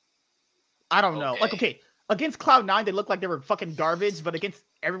 I don't know, like okay, against Cloud9 they looked like they were fucking garbage, but against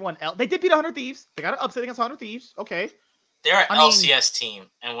everyone else, they did beat 100 Thieves. They got an upset against 100 Thieves. Okay, they're an LCS team,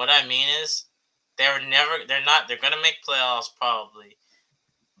 and what I mean is they're gonna make playoffs probably,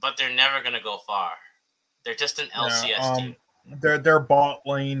 but they're never gonna go far. They're just an LCS team. Their bot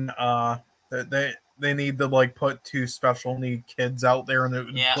lane, they need to like put 2 special need kids out there and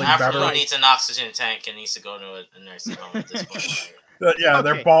play better. Afro needs an oxygen tank and needs to go to a nursing home at this point.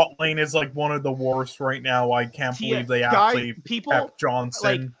 Their bot lane is like one of the worst right now. I can't believe they actually kept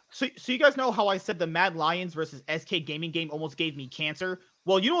Johnson. So you guys know how I said the Mad Lions versus SK Gaming game almost gave me cancer?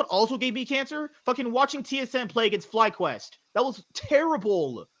 Well, you know what also gave me cancer? Fucking watching TSM play against FlyQuest. That was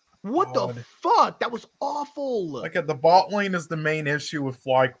terrible. What the fuck? That was awful. Like the bot lane is the main issue with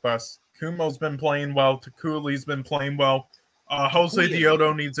FlyQuest. Kumo's been playing well. Takuli's been playing well. Jose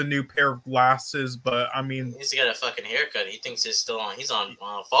Diodo needs a new pair of glasses, but I mean, he needs to get a fucking haircut. He thinks he's still on. He's on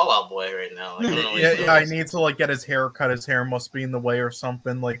Fallout Boy right now. Like, he needs to like get his hair cut. His hair must be in the way or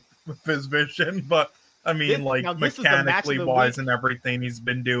something, like with his vision. But I mean, mechanically wise and everything, he's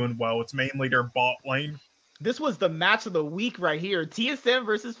been doing well. It's mainly their bot lane. This was the match of the week right here. TSM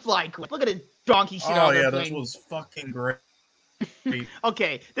versus FlyQuest. Look at this donkey shit. Oh yeah, this was fucking great.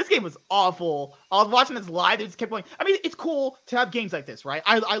 Okay, this game was awful. I was watching this live. They just kept going. I mean, it's cool to have games like this, right?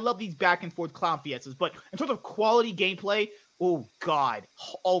 I love these back and forth clown fiestas, but in terms of quality gameplay, oh god,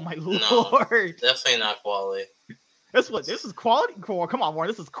 oh my lord, definitely not quality. This is quality. Come on, Warren,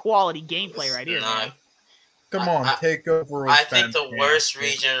 this is quality gameplay right here. Man. Come on, take over. I think the worst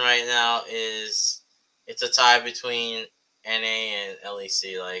region right now is it's a tie between NA and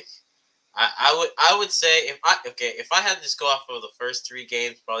LEC. Like. I would say if I had to just go off of the first 3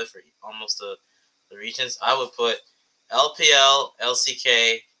 games, probably for almost the regions, I would put LPL,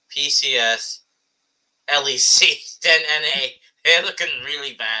 LCK, PCS, LEC, then NA. They're looking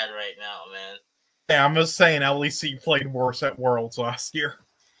really bad right now, man. Yeah, I'm just saying LEC played worse at Worlds last year.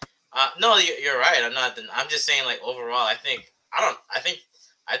 No, you're right. I'm just saying, like overall, I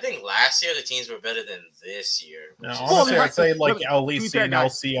think last year the teams were better than this year. No, honestly, I'd say like LEC and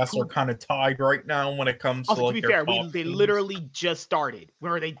LCS are kind of tied right now when it comes to like. To be fair, they literally just started.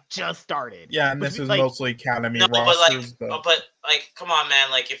 They just started. Yeah, and this is mostly academy rosters. But come on, man.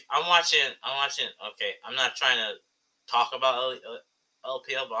 Like if I'm watching. Okay, I'm not trying to talk about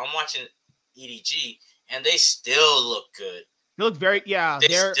LPL, but I'm watching EDG, and they still look good. They look very They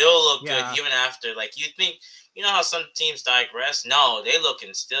still look good even after. Like you think. You know how some teams digress? No, they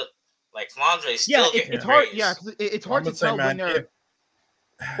looking still like Flandre still getting it's hard. praised. Yeah, it's hard to tell when they're.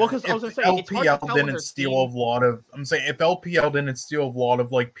 Well, because I was gonna say LPL didn't steal a lot of. I'm saying if LPL didn't steal a lot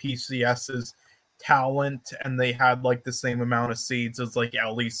of like PCS's talent, and they had like the same amount of seeds as like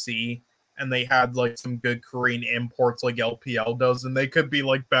LEC, and they had like some good Korean imports like LPL does, and they could be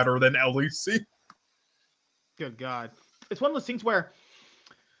like better than LEC. Good God, it's one of those things where.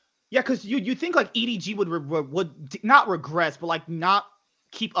 Yeah, because you think like EDG would not regress, but like not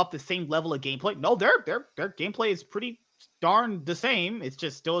keep up the same level of gameplay. No, their gameplay is pretty darn the same. It's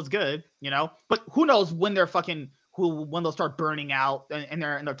just still as good, you know. But who knows when they're when they'll start burning out and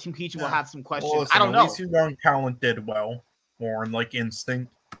their team Peach will have some questions. Well, listen, I don't know. At least your young talent did well, more in like instinct.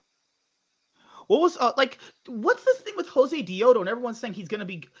 What was what's this thing with Jose Diodo and everyone's saying he's gonna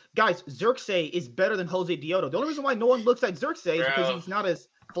be guys? Xerxes is better than Jose Diodo. The only reason why no one looks like Xerxes is because he's not as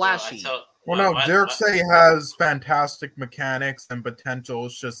flashy. Xerxes has fantastic mechanics and potential.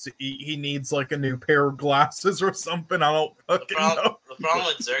 It's just he needs like a new pair of glasses or something. I don't fucking know. The problem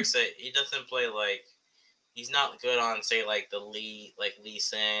with Xerxes, he doesn't play like he's not good on say like the Lee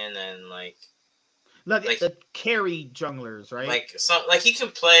Sin and like the carry junglers, right? Like he can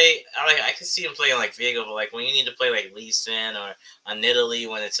play. I can see him playing like Viego, but like when you need to play like Lee Sin or a Nidalee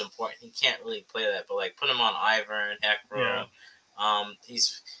when it's important, he can't really play that. But like put him on Ivern, Hecro. Yeah.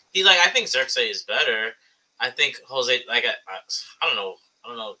 He's like I think Xerxes is better. I think Jose I don't know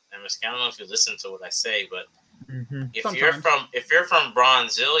MSK. I don't know if you listen to what I say, but if you're from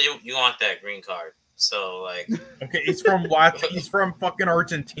Brazil, you want that green card. So like okay, he's from fucking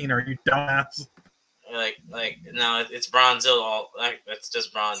Argentina. You dumbass. Like no, it's Brazil. It's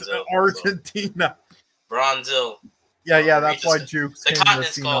just Brazil. Argentina. So. Brazil. Yeah. That's why Jukes. The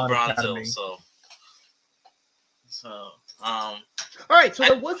continent's called Brazil. So. All right. So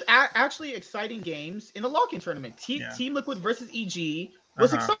there was actually exciting games in the lock-in tournament. Team Liquid versus EG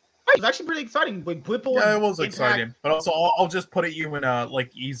was exciting. It was actually pretty exciting. With Whipple it was exciting. But also, I'll just put it you in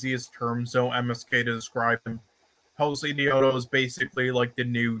like easiest terms, so MSK to describe him. Jose Diodo is basically like the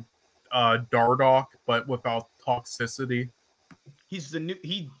new Dardoch, but without toxicity.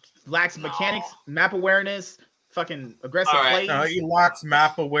 He lacks mechanics, map awareness, fucking aggressive plays. No, he lacks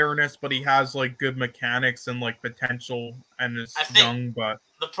map awareness, but he has like good mechanics and like potential, and is young, but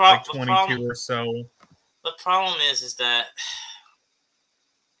like 22 or so. The problem is that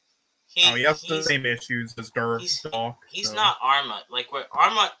he has the same issues as Dark. He's not Arma. Like where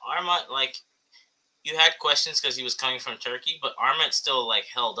Arma, like you had questions because he was coming from Turkey, but Arma still like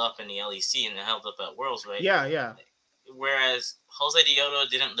held up in the LEC and held up at Worlds, right? Yeah. Whereas Jose Dioto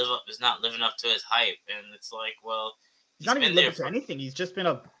is not living up to his hype, and it's like, well, he's not even living up to anything. He's just been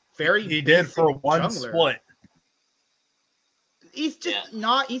a very he did for one jungler. Split. He's just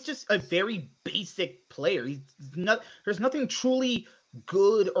not. He's just a very basic player. He's not. There's nothing truly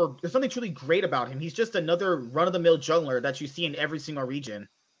good or there's nothing truly great about him. He's just another run-of-the-mill jungler that you see in every single region.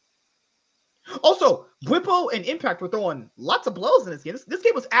 Also, Bwipo and Impact were throwing lots of blows in this game. This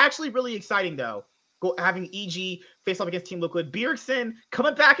game was actually really exciting, though. Having EG face off against Team Liquid. Bjergsen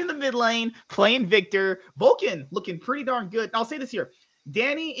coming back in the mid lane, playing Victor. Vulcan looking pretty darn good. And I'll say this here.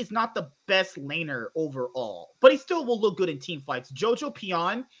 Danny is not the best laner overall, but he still will look good in team fights. Jojo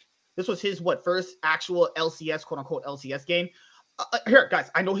Pion, this was his, first actual LCS, quote-unquote LCS game. Here,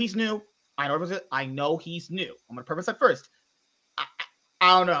 guys, I know he's new. I know he's new. I'm going to preface that first.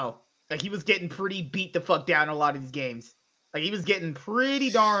 I don't know. Like, he was getting pretty beat the fuck down in a lot of these games. Like, he was getting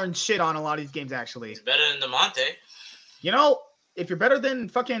pretty darn shit on a lot of these games, actually. He's better than DeMonte. You know, if you're better than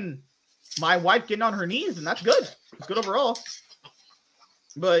fucking my wife getting on her knees, then that's good. It's good overall.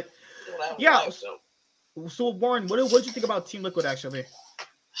 But, yeah. So, Warren, what did you think about Team Liquid, actually?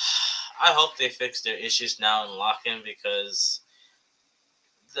 I hope they fix their issues now in lock-in, because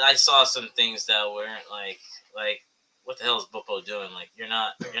I saw some things that weren't like what the hell is Bwipo doing? Like, you're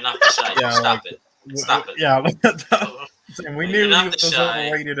not the shy. Yeah, Stop it. Yeah, we knew he was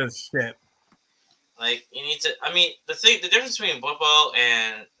overrated as shit. Like, you need to. I mean, the difference between Bwipo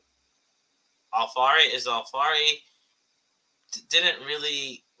and Alfari is Alfari didn't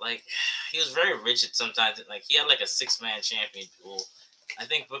really like. He was very rigid sometimes. Like, he had like a 6-man champion pool. I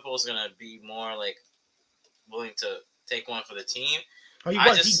think Bwipo was gonna be more like willing to take one for the team. Oh, he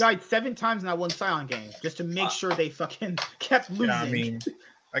was. He died 7 times in that one Scion game just to make sure they fucking kept losing. Yeah, I mean,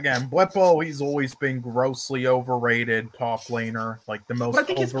 again, Bwipo, he's always been grossly overrated top laner, like the most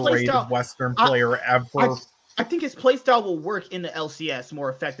overrated Western player ever. I think his playstyle will work in the LCS more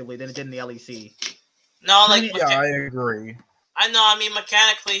effectively than it did in the LEC. No, like yeah, I agree. I know. I mean,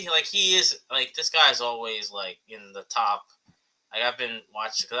 mechanically, like he is like this guy's always like in the top. Like I've been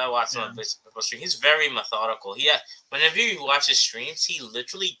watching because I watched some of his stream. He's very methodical. Whenever you watch his streams, he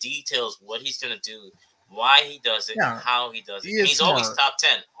literally details what he's gonna do, why he does it, and how he does it. And he's always top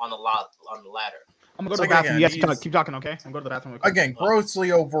 10 on the ladder. I'm gonna go to the bathroom. You guys keep talking, okay? I'm going to the bathroom. Again,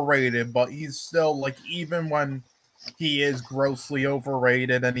 grossly overrated, but he's still like, even when he is grossly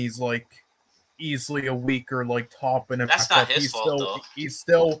overrated and he's like easily a weaker like top in a that's not his fault, though. He's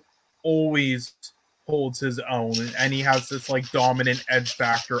still always holds his own, and he has this like dominant edge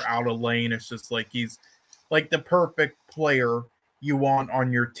factor out of lane. It's just like he's like the perfect player you want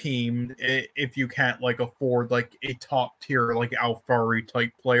on your team if you can't like afford like a top tier like Alfari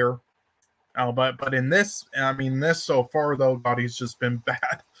type player. But in this, I mean, this so far though, God, he's just been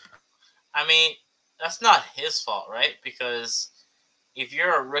bad. I mean, that's not his fault, right? Because if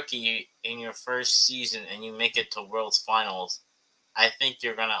you're a rookie in your first season and you make it to World's Finals, I think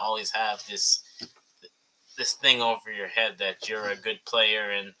you're gonna always have this thing over your head that you're a good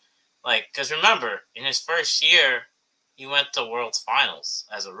player. And like, because remember, in his first year, he went to World's Finals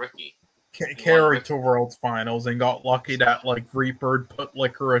as a rookie. Carried to World's Finals and got lucky that like Reaper put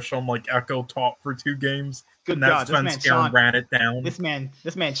Licorice on like Echo top for 2 games. Good and God, that's when Sean ran it down. This man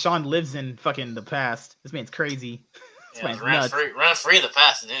Sean lives in fucking the past. This man's crazy. Run free the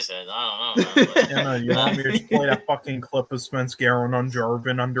past in his head. I don't know. Man. You want me to just play that fucking clip of Svenskeren on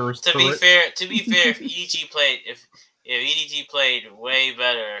Jarvan under his To be fair, if EDG played way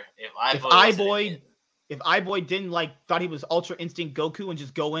better, if iBoy didn't like thought he was Ultra Instinct Goku and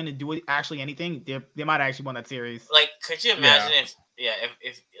just go in and do actually anything, they might have actually won that series. Like, could you imagine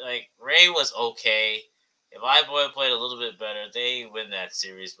if like Ray was okay, if iBoy played a little bit better, they win that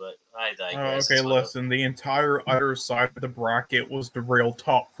series. But I digress. Okay, listen, the entire other side of the bracket was the real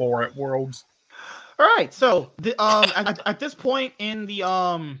top 4 at Worlds. All right, so at this point in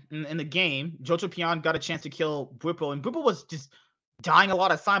the game, Jojo Pion got a chance to kill Bwipo, and Bwipo was just dying a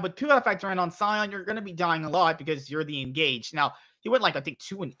lot of Sion, but people have to factor in on Sion, you're going to be dying a lot because you're the engaged. Now, he went like, I think,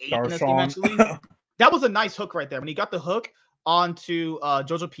 2 and 8 in this game, actually. That was a nice hook right there. When he got the hook, onto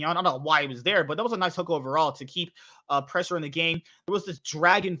Jojo Pion. I don't know why he was there, but that was a nice hook overall to keep pressure in the game. There was this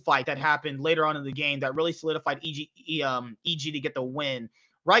dragon fight that happened later on in the game that really solidified EG to get the win.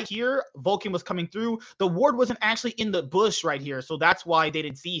 Right here, Vulcan was coming through. The ward wasn't actually in the bush right here, so that's why they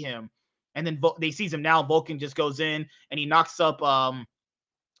didn't see him. And then they sees him now. Vulcan just goes in and he knocks up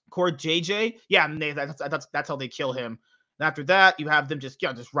Core JJ. Yeah, and that's how they kill him. And after that, you have them just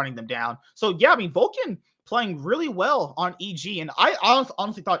running them down. So yeah, I mean Vulcan playing really well on EG, and I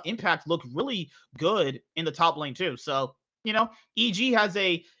honestly thought Impact looked really good in the top lane too. So EG has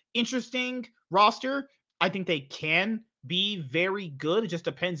a interesting roster. I think they can be very good. It just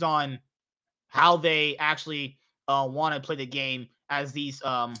depends on how they actually want to play the game as the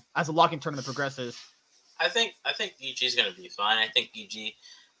lock-in tournament progresses. I think EG is going to be fine. I think EG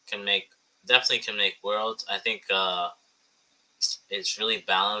definitely can make worlds. I think it's really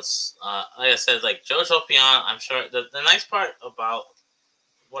balanced. Like I said, like Jojo Pion, I'm sure the nice part about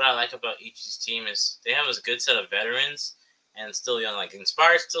what I like about EG's team is they have a good set of veterans and still young. Like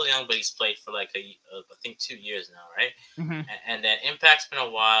Inspired's still young, but he's played for like I think 2 years now, right? Mm-hmm. And then Impact's been a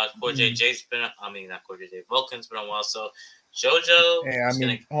while. Core JJ's been not Core JJ, Vulcan's been a while. So Jojo. Hey, I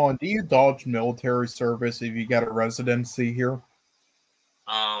mean, hold on. Do you dodge military service if you get a residency here?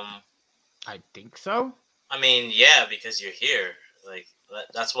 I think so. I mean, yeah, because you're here. Like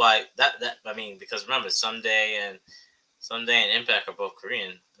that's why that I mean, because remember, Someday and Impact are both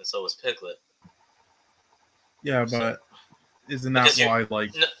Korean, and so was Piglet. Yeah, but isn't that why,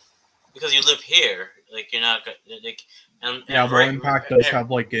 like? No, because you live here, like you're not like. Well, Impact does have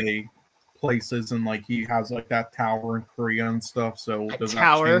like a places, and like he has like that tower in Korea and stuff. So does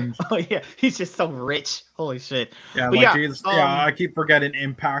tower? That change? Oh yeah, he's just so rich. Holy shit! Yeah, but I keep forgetting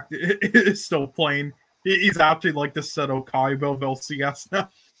Impact is still playing. He's actually like the Seto Kaiba of LCS now.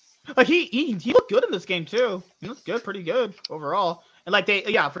 Like he looked good in this game too. He looked good, pretty good overall. And like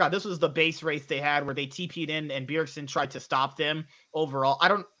I forgot this was the base race they had where they TP'd in and Bjergsen tried to stop them overall.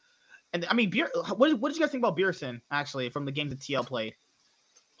 what did you guys think about Bjergsen actually from the game that TL played?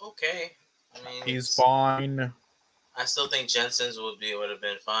 Okay, I mean he's fine. I still think Jensen's would have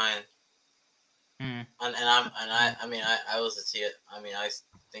been fine. Mm. I was a T. I mean, I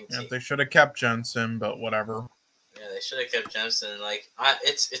think they should have kept Jensen, but whatever. Yeah, they should have kept Jensen. Like,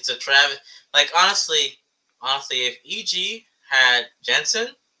 it's a Travis. Like, honestly, if EG had Jensen,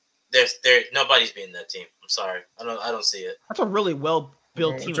 there's nobody's beating that team. I'm sorry, I don't see it. That's a really well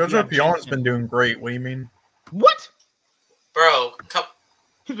built team. Jojo Pion's been doing great. What do you mean? What, bro?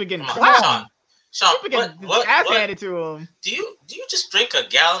 He's been getting Sean, what ass handed to him. Do you just drink a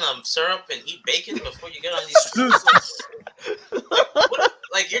gallon of syrup and eat bacon before you get on these?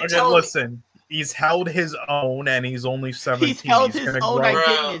 like you're telling listen, he's held his own and he's only 17. He's held his own and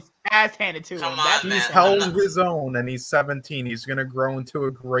getting his ass handed to him. He's held his own and he's 17. He's gonna grow into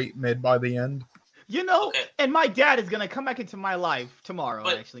a great mid by the end. And my dad is gonna come back into my life tomorrow.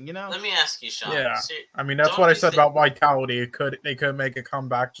 But actually, Let me ask you, Sean. Yeah, I mean that's what I said about Vitality. They could make a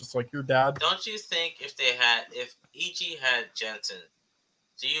comeback just like your dad. Don't you think if EG had Jensen,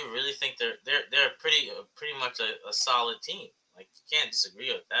 do you really think they're pretty much a solid team? Like you can't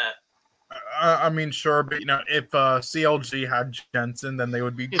disagree with that. I mean, sure, but if CLG had Jensen, then they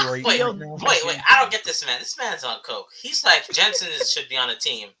would be great. Wait! I don't get this man. This man's on coke. He's like Jensen should be on a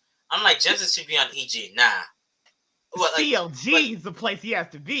team. I'm like, Jensen should be on EG. Nah. CLG is the place he has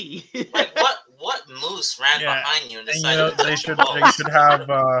to be. Like, what moose ran behind you and decided they should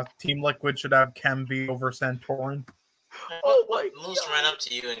have Team Liquid should have Chemv over Santorin. What moose ran up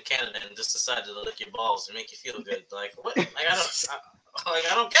to you in Canada and just decided to lick your balls and make you feel good? Like, what? Like,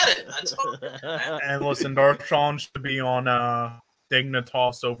 I don't get it. And listen, Darshan should be on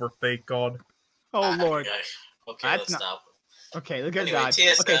Dignitas over Fake God. Oh, Lord. Okay, let's stop. Okay, look at anyway, that.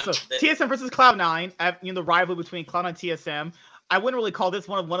 TSM, okay, so TSM versus Cloud9, the rivalry between Cloud9 and TSM. I wouldn't really call this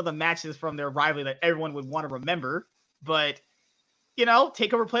one of the matches from their rivalry that everyone would want to remember, but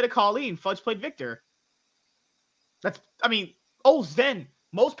Takeover played Akali and Fudge played Victor. Zven,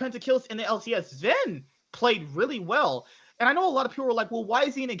 most pentakills in the LCS. Zven played really well, and I know a lot of people were like, "Well, why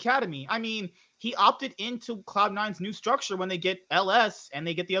is he in Academy?" I mean, he opted into Cloud9's new structure when they get LS and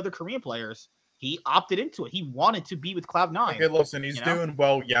they get the other Korean players. He opted into it. He wanted to be with Cloud9. Okay, listen, he's doing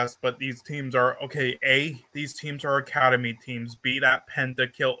well, yes, but these teams are these teams are academy teams. B, that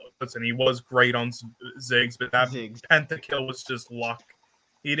pentakill. Listen, he was great on Ziggs, but that pentakill was just luck.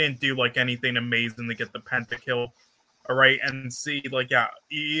 He didn't do like anything amazing to get the pentakill. All right, and C,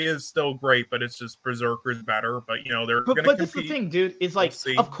 he is still great, but it's just Berserker's better. But they're gonna compete. But that's the thing, dude. Is like,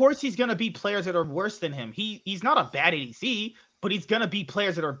 of course he's gonna beat players that are worse than him. He's not a bad ADC, but he's gonna beat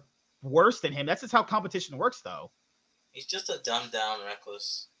players that are worse than him. That's just how competition works, though. He's just a dumbed down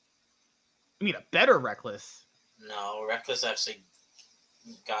Reckless. You mean a better Reckless? No, Reckless actually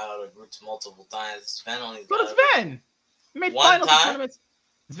got out of groups multiple times. Sven only So got does out of Sven. He made one finals and time? tournaments.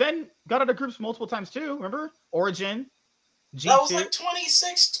 Sven got out of groups multiple times too. Remember? Origin, G2. That was like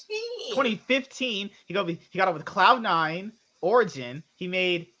 2016. 2015. He got out with Cloud9, Origin. He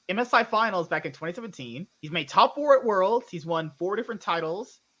made MSI finals back in 2017. He's made top 4 at Worlds. He's won 4 different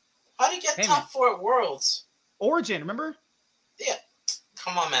titles. How did he get Hey, top man. 4 at Worlds? Origin, remember? Yeah.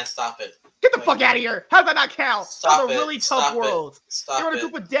 Come on, man. Stop it. Get the fuck out of here. How does that not count? Stop Those are it. really tough Stop Worlds. It. Stop They were in a it.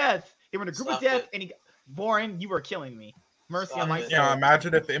 group of death. They were in a group of Stop death, it. and Warren, you were killing me. Mercy Stop on my it. soul. Yeah,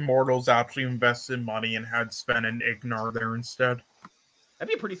 imagine if Immortals actually invested money and had Sven and Ignar there instead. That'd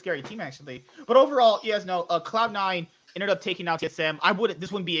be a pretty scary team, actually. But overall, you guys know, Cloud9 ended up taking out TSM.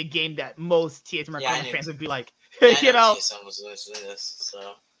 This wouldn't be a game that most TSM fans would be like, Yeah, you know. TSM was doing this,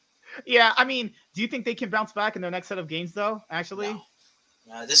 so. Yeah, I mean, do you think they can bounce back in their next set of games, though, actually?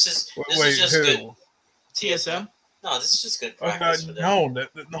 No, this is Wait, just who? good. TSM? No, this is just good practice for them.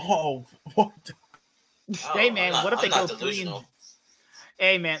 No, what? Hey, man, what if they go 3 and... delusional.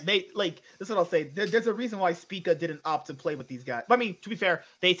 Hey, man, this is what I'll say. There's a reason why Spica didn't opt to play with these guys. I mean, to be fair,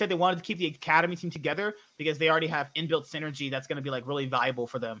 they said they wanted to keep the academy team together because they already have inbuilt synergy that's going to be, like, really valuable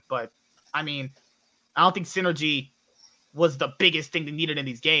for them. But, I mean, I don't think synergy was the biggest thing they needed in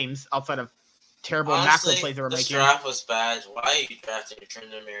these games outside of terrible macro plays they were making. This draft was bad. Why are you drafting your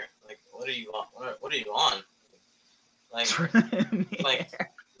Tryndamere? Like, what are you on? What are you on? Like,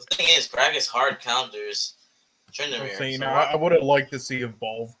 the thing is, Gragas hard counters Tryndamere. I would have liked to see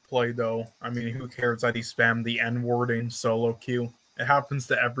Evolve play, though. I mean, who cares that he spammed the N-word in solo queue? It happens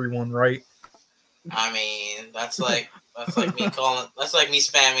to everyone, right? I mean, that's like me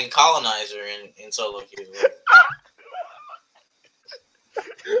spamming colonizer in solo queue.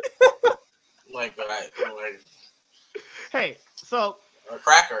 Hey, so or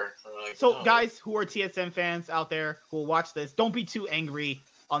cracker. Guys who are TSM fans out there who will watch this, don't be too angry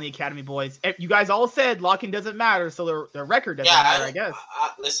on the Academy boys. You guys all said lock-in doesn't matter, so their record doesn't matter, I guess.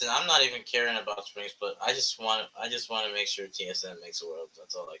 Listen, I'm not even caring about Spring Split. I just want to make sure TSM makes a world.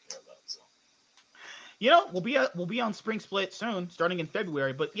 That's all I care about. So. You know, we'll be on Spring Split soon, starting in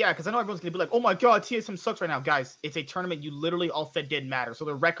February. But yeah, because I know everyone's gonna be like, "Oh my God, TSM sucks right now, guys." It's a tournament you literally all said didn't matter, so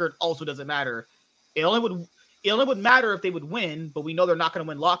the record also doesn't matter. It only would matter if they would win, but we know they're not gonna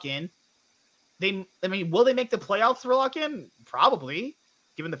win lock-in. Will they make the playoffs for lock-in? Probably,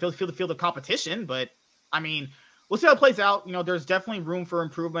 given the field of competition. But I mean, we'll see how it plays out. You know, there's definitely room for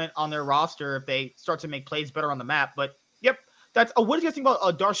improvement on their roster if they start to make plays better on the map. But yep, that's. What do you guys think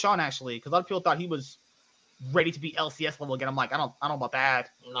about Darshan actually? Because a lot of people thought he was ready to be LCS level again. I'm like, I don't know about that.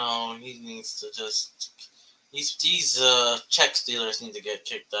 No, he needs to just these check stealers need to get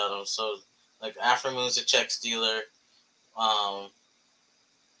kicked out of. So like Aftermoon's a check stealer. Pole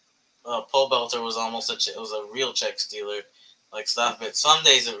Belter was almost a real check stealer. Like stop it.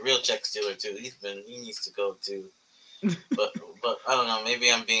 Sunday's a real check stealer too. He needs to go too. But I don't know.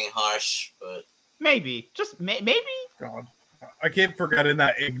 Maybe I'm being harsh, but maybe maybe. God, I keep forgetting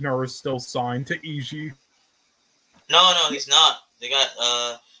that Ignar is still signed to EG. No, he's not. They got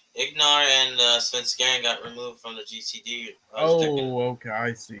Ignar and Sven Skaren got removed from the GCD. Okay,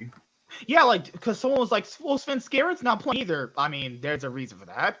 I see. Yeah, like because someone was like, "Well, Sven Skaren's not playing either." I mean, there's a reason for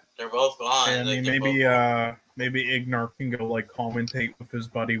that. They're both gone. I mean, maybe Ignar can go like commentate with his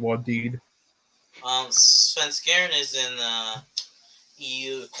buddy Wadid. Sven Skaren is in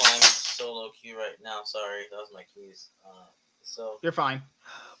EU climate solo queue right now. Sorry, that was my keys. So you're fine.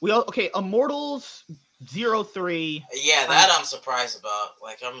 Immortals 0-3. Yeah, that I'm surprised about.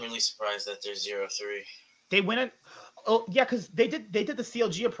 Like, I'm really surprised that they're 0-3. They went in. Oh yeah, because they did the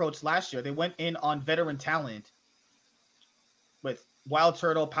CLG approach last year. They went in on veteran talent with Wild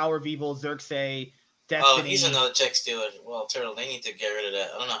Turtle, Power Vival, Xerxes, Destiny. Oh, he's another check stealer. Well, Turtle, they need to get rid of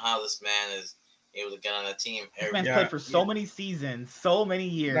that. I don't know how this man is able to get on a team. This man's played for so many seasons, so many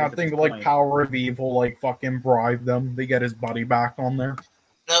years. I think like Power of Evil like fucking bribe them. They get his buddy back on there.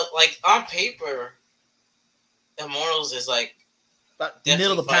 No, like on paper, Immortals is like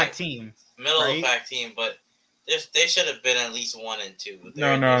middle of the pack team. Middle of the pack team, but they should have been at least 1 and 2.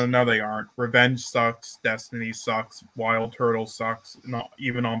 No, they aren't. Revenge sucks. Destiny sucks. Wild Turtle sucks. Not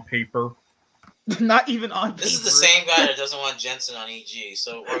even on paper. Not even on paper. This is the same guy that doesn't want Jensen on EG.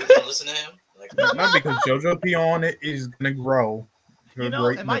 So are we going to listen to him? Like, not because JoJo Pion is going to grow.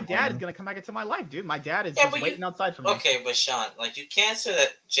 And my dad is going to come back into my life, dude. My dad is just waiting outside for me. Okay, but Sean, like, you can't say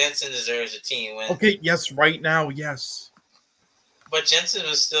that Jensen deserves a team when... Okay, yes, right now, yes. But Jensen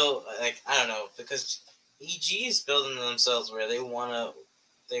was still, like, I don't know, because EG is building themselves where they want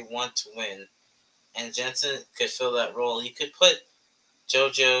to win. and Jensen could fill that role. You could put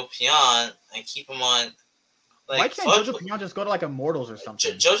JoJo Pion and keep him on. Like, why can't JoJo Pion just go to like Immortals or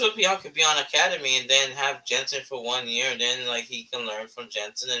something? JoJo Pion could be on Academy and then have Jensen for 1 year, and then like he can learn from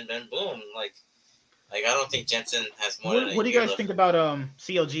Jensen, and then boom, like I don't think Jensen has more than. What do you guys think about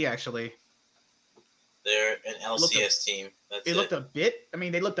CLG actually? They're an LCS team. That's it. Looked a bit. I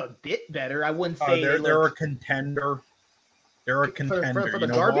mean, they looked a bit better. I wouldn't say they're a contender. They're a contender. For the you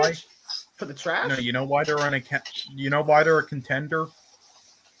know garbage? why? For the trash? No, you know why they're You know why they're a contender?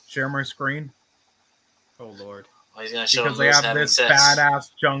 Share my screen. Oh Lord! Oh, he's gonna show because they have this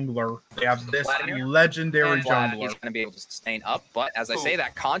badass jungler. They have this legendary jungler. He's going to be able to sustain up, but as I say,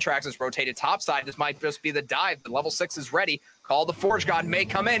 that Contracts is rotated topside. This might just be the dive. The level 6 is ready. Call the Forge God may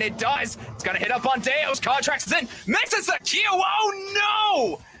come in. It does. It's going to hit up on Deus. Contracts is in. Mixes the Q.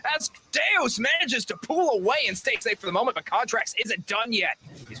 Oh no! As Deus manages to pull away and stay safe for the moment, but Contracts isn't done yet.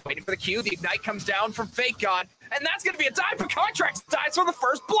 He's waiting for the Q. The Ignite comes down from Fake God, and that's going to be a dive for Contracts. Dives for the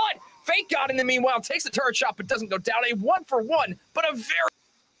first blood. Fake God, in the meanwhile, takes the turret shot, but doesn't go down. A 1-for-1, but a very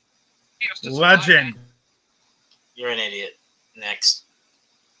legend. You're an idiot. Next.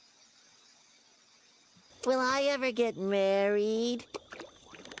 Will I ever get married?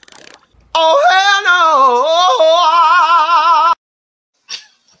 Oh hell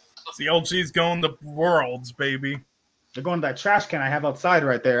no! CLG's going to Worlds, baby. They're going to that trash can I have outside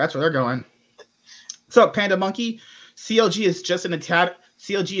right there. That's where they're going. What's up, Panda Monkey? CLG is just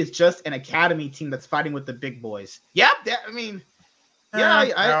an academy team that's fighting with the big boys. Yep, I mean,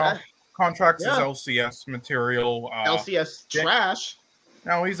 yeah, Contracts is LCS material. LCS trash.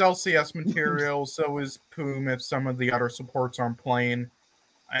 No, he's LCS material. So is Poom if some of the other supports aren't playing.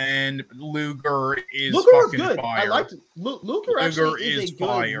 And Luger was good. Fire. I liked it. Luger actually is a good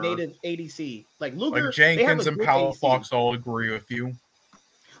fire. native ADC. Like Luger, like Jenkins and Palafox all agree with you.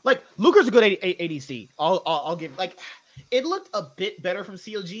 Like Luger's a good ADC. I'll give like. It looked a bit better from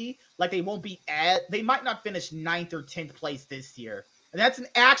CLG. Like they might not finish 9th or 10th place this year. And that's an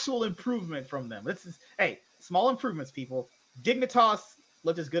actual improvement from them. Hey, small improvements, people. Dignitas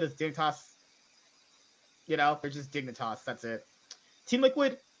looked as good as Dignitas. You know, they're just Dignitas. That's it. Team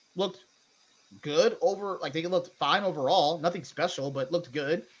Liquid looked good they looked fine overall. Nothing special, but looked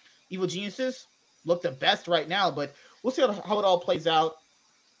good. Evil Geniuses look the best right now, but we'll see how it all plays out.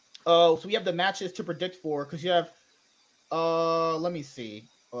 So we have the matches to predict for because you have let me see.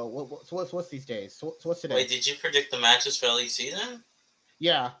 What's these days? So what's today? Wait, did you predict the matches for LEC then?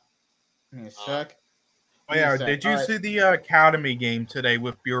 Yeah. Give me a sec. Oh yeah, did you see the Academy game today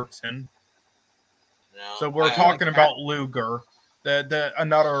with Bjergsen? No. So we're talking about Luger.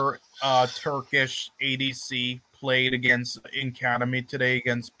 Another Turkish ADC played in Academy today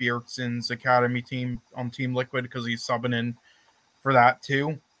against Bjergsen's Academy team on Team Liquid because he's subbing in for that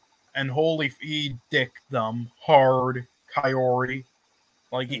too. And he dicked them hard. Coyote,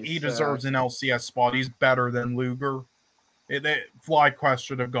 like he deserves an LCS spot. He's better than Luger. FlyQuest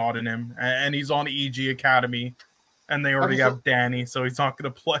should have gotten him, and he's on EG Academy, and they already have Danny, so he's not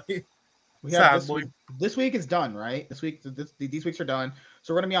going to play. Sadly, this week is done, right? These weeks are done.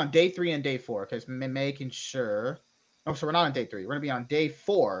 So we're going to be on day 3 and day 4. Okay, so making sure. Oh, so we're not on day 3. We're going to be on day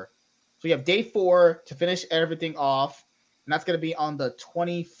 4. So we have day 4 to finish everything off, and that's going to be on the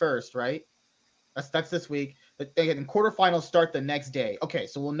 21st, right? That's this week. And quarterfinals start the next day. Okay,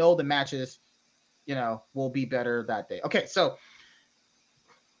 so we'll know the matches, will be better that day. Okay, so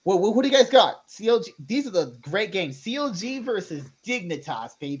who do you guys got? CLG. These are the great games. CLG versus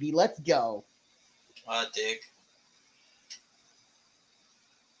Dignitas, baby. Let's go. Dig.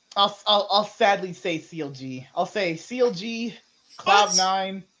 I'll sadly say CLG. I'll say CLG,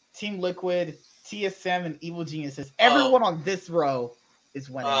 Cloud9, Team Liquid, TSM, and Evil Geniuses. Everyone on this row is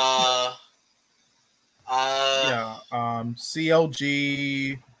winning.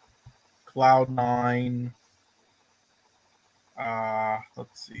 CLG, Cloud9.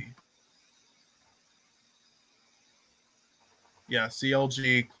 Let's see. Yeah,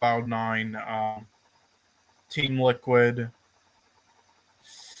 CLG, Cloud9, Team Liquid,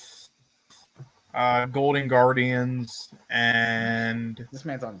 Golden Guardians, and this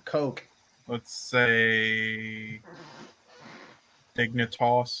man's on coke. Let's say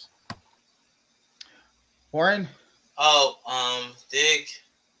Dignitas. Warren? Dig.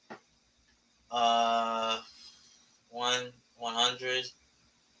 100.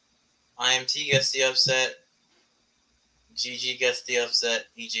 IMT gets the upset. GG gets the upset.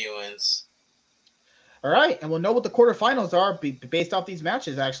 EG wins. All right, and we'll know what the quarterfinals are based off these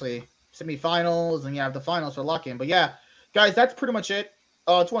matches, actually. Semifinals, and you have the finals for lock-in. But yeah, guys, that's pretty much it.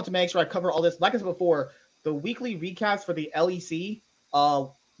 Just want to make sure I cover all this. Like I said before, the weekly recaps for the LEC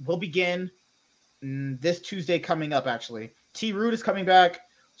will begin this Tuesday coming up, actually. T-Root is coming back,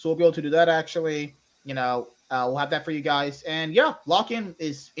 so we'll be able to do that, actually. You know, we'll have that for you guys. And, yeah, lock-in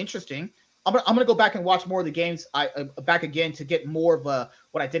is interesting. I'm gonna go back and watch more of the games back again to get more of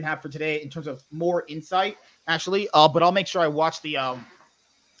what I didn't have for today in terms of more insight, actually. But I'll make sure I watch the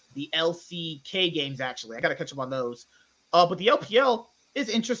LCK games, actually. I got to catch up on those. But the LPL is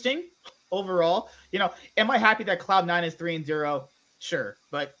interesting overall. You know, am I happy that Cloud9 is 3-0? Sure.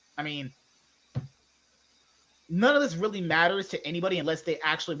 But, I mean, none of this really matters to anybody unless they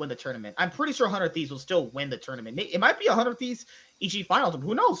actually win the tournament. I'm pretty sure 100 Thieves will still win the tournament. It might be 100 Thieves EG Finals.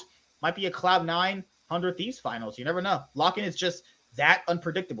 Who knows? Might be a Cloud9 100 Thieves Finals. You never know. Lock-in is just that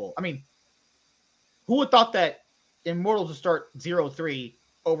unpredictable. I mean, who would thought that Immortals would start 0-3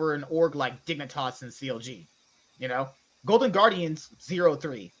 over an org like Dignitas and CLG? You know? Golden Guardians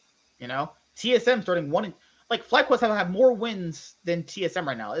 0-3. You know? TSM starting 1. Like, FlyQuest have more wins than TSM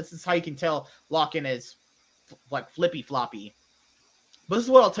right now. This is how you can tell Lock-in is like flippy floppy. But this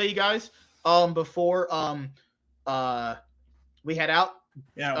is what I'll tell you guys before we head out.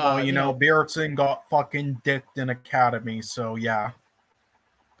 Yeah, well, you know, Bjergsen got fucking dicked in Academy, so yeah.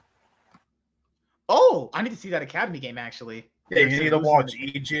 Oh, I need to see that Academy game, actually. Yeah, you need to watch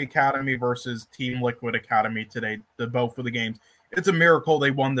EG Academy versus Team Liquid Academy today, both of the games. It's a miracle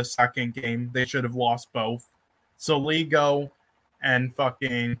they won the second game. They should have lost both. Soligo and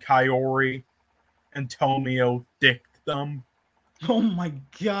fucking Kaori and Tomio dicked them. Oh my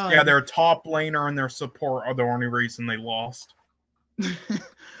god. Yeah, their top laner and their support are the only reason they lost. I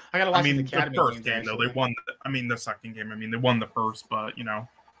gotta watch the Academy first games, game actually. though. They won. The second game. They won the first, but you know.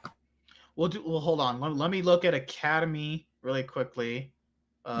 Well, hold on. Let me look at Academy really quickly.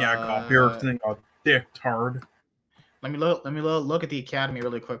 Yeah, Bjergsen got dicked hard. Let me look at the Academy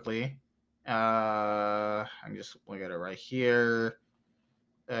really quickly. I'm just looking at it right here.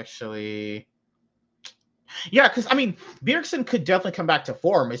 Actually, yeah, because I mean, Bjergsen could definitely come back to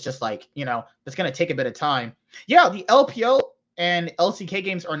form. It's just like, you know, it's gonna take a bit of time. Yeah, the LPL and LCK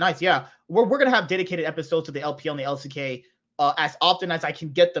games are nice. Yeah, we're gonna have dedicated episodes to the LPL and the LCK as often as I can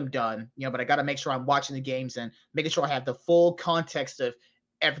get them done. You know, but I gotta make sure I'm watching the games and making sure I have the full context of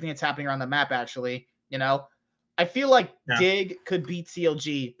everything that's happening around the map. Actually, you know, I feel like Dig could beat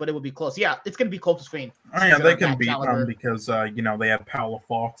CLG, but it would be close. Yeah, it's gonna be close between. Oh yeah, they can beat them because you know, they have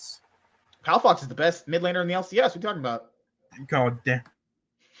Palafox. Palafox is the best mid laner in the LCS. What are you talking about? God damn.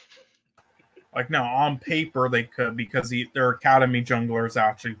 Like, no, on paper they could because their Academy jungler is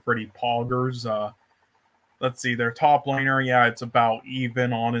actually pretty poggers. Let's see, their top laner, yeah, it's about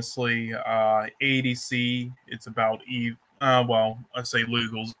even, honestly. ADC, it's about even. Well, I say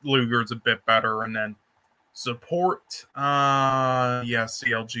Luger's a bit better, and then support, yeah,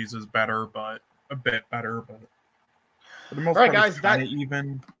 CLG's is better, but a bit better, but for the most part, guys, it's kind of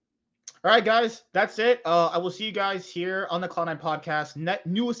even. All right, guys, that's it. I will see you guys here on the Cloud9 podcast.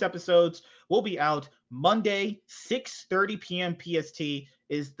 Newest episodes will be out Monday, 6:30 p.m. PST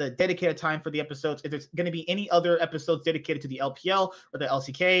is the dedicated time for the episodes. If there's going to be any other episodes dedicated to the LPL or the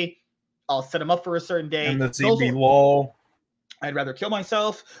LCK, I'll set them up for a certain day. And the ZB LOL. I'd rather kill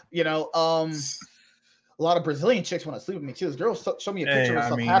myself. You know, a lot of Brazilian chicks want to sleep with me too. This girl showed me a picture of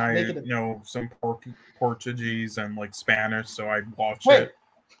herself half naked. You know, some Portuguese and like Spanish, so I watch it.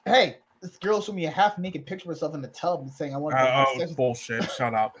 Hey, this girl showed me a half-naked picture of herself in the tub and saying, I want to have sex. Bullshit.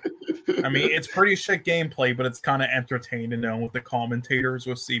 Shut up. I mean, it's pretty shit gameplay, but it's kind of entertaining, you know, with the commentators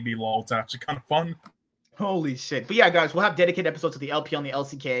with CB LOL. It's actually kind of fun. Holy shit. But yeah, guys, we'll have dedicated episodes of the LPL and the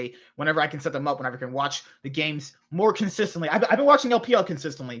LCK whenever I can set them up, whenever I can watch the games more consistently. I've been watching LPL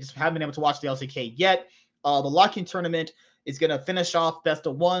consistently, just haven't been able to watch the LCK yet. The lock-in tournament is going to finish off best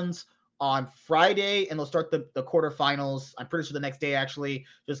of ones on Friday, and they'll start the quarterfinals. I'm pretty sure the next day, actually,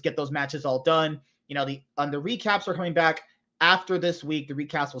 just get those matches all done. You know, the recaps are coming back after this week. The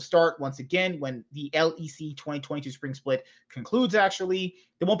recaps will start once again when the LEC 2022 Spring Split concludes, actually.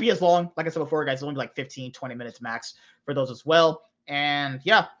 It won't be as long. Like I said before, guys, it'll only be like 15, 20 minutes max for those as well. And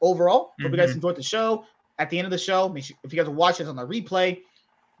yeah, overall, hope you guys enjoyed the show. At the end of the show, make sure, if you guys are watching this on the replay,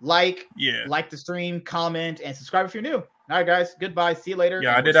 like the stream, comment, and subscribe if you're new. All right, guys. Goodbye. See you later.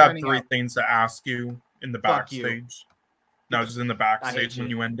 Yeah, I did have 3 things to ask you in the backstage. No, just in the backstage when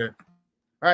you end it.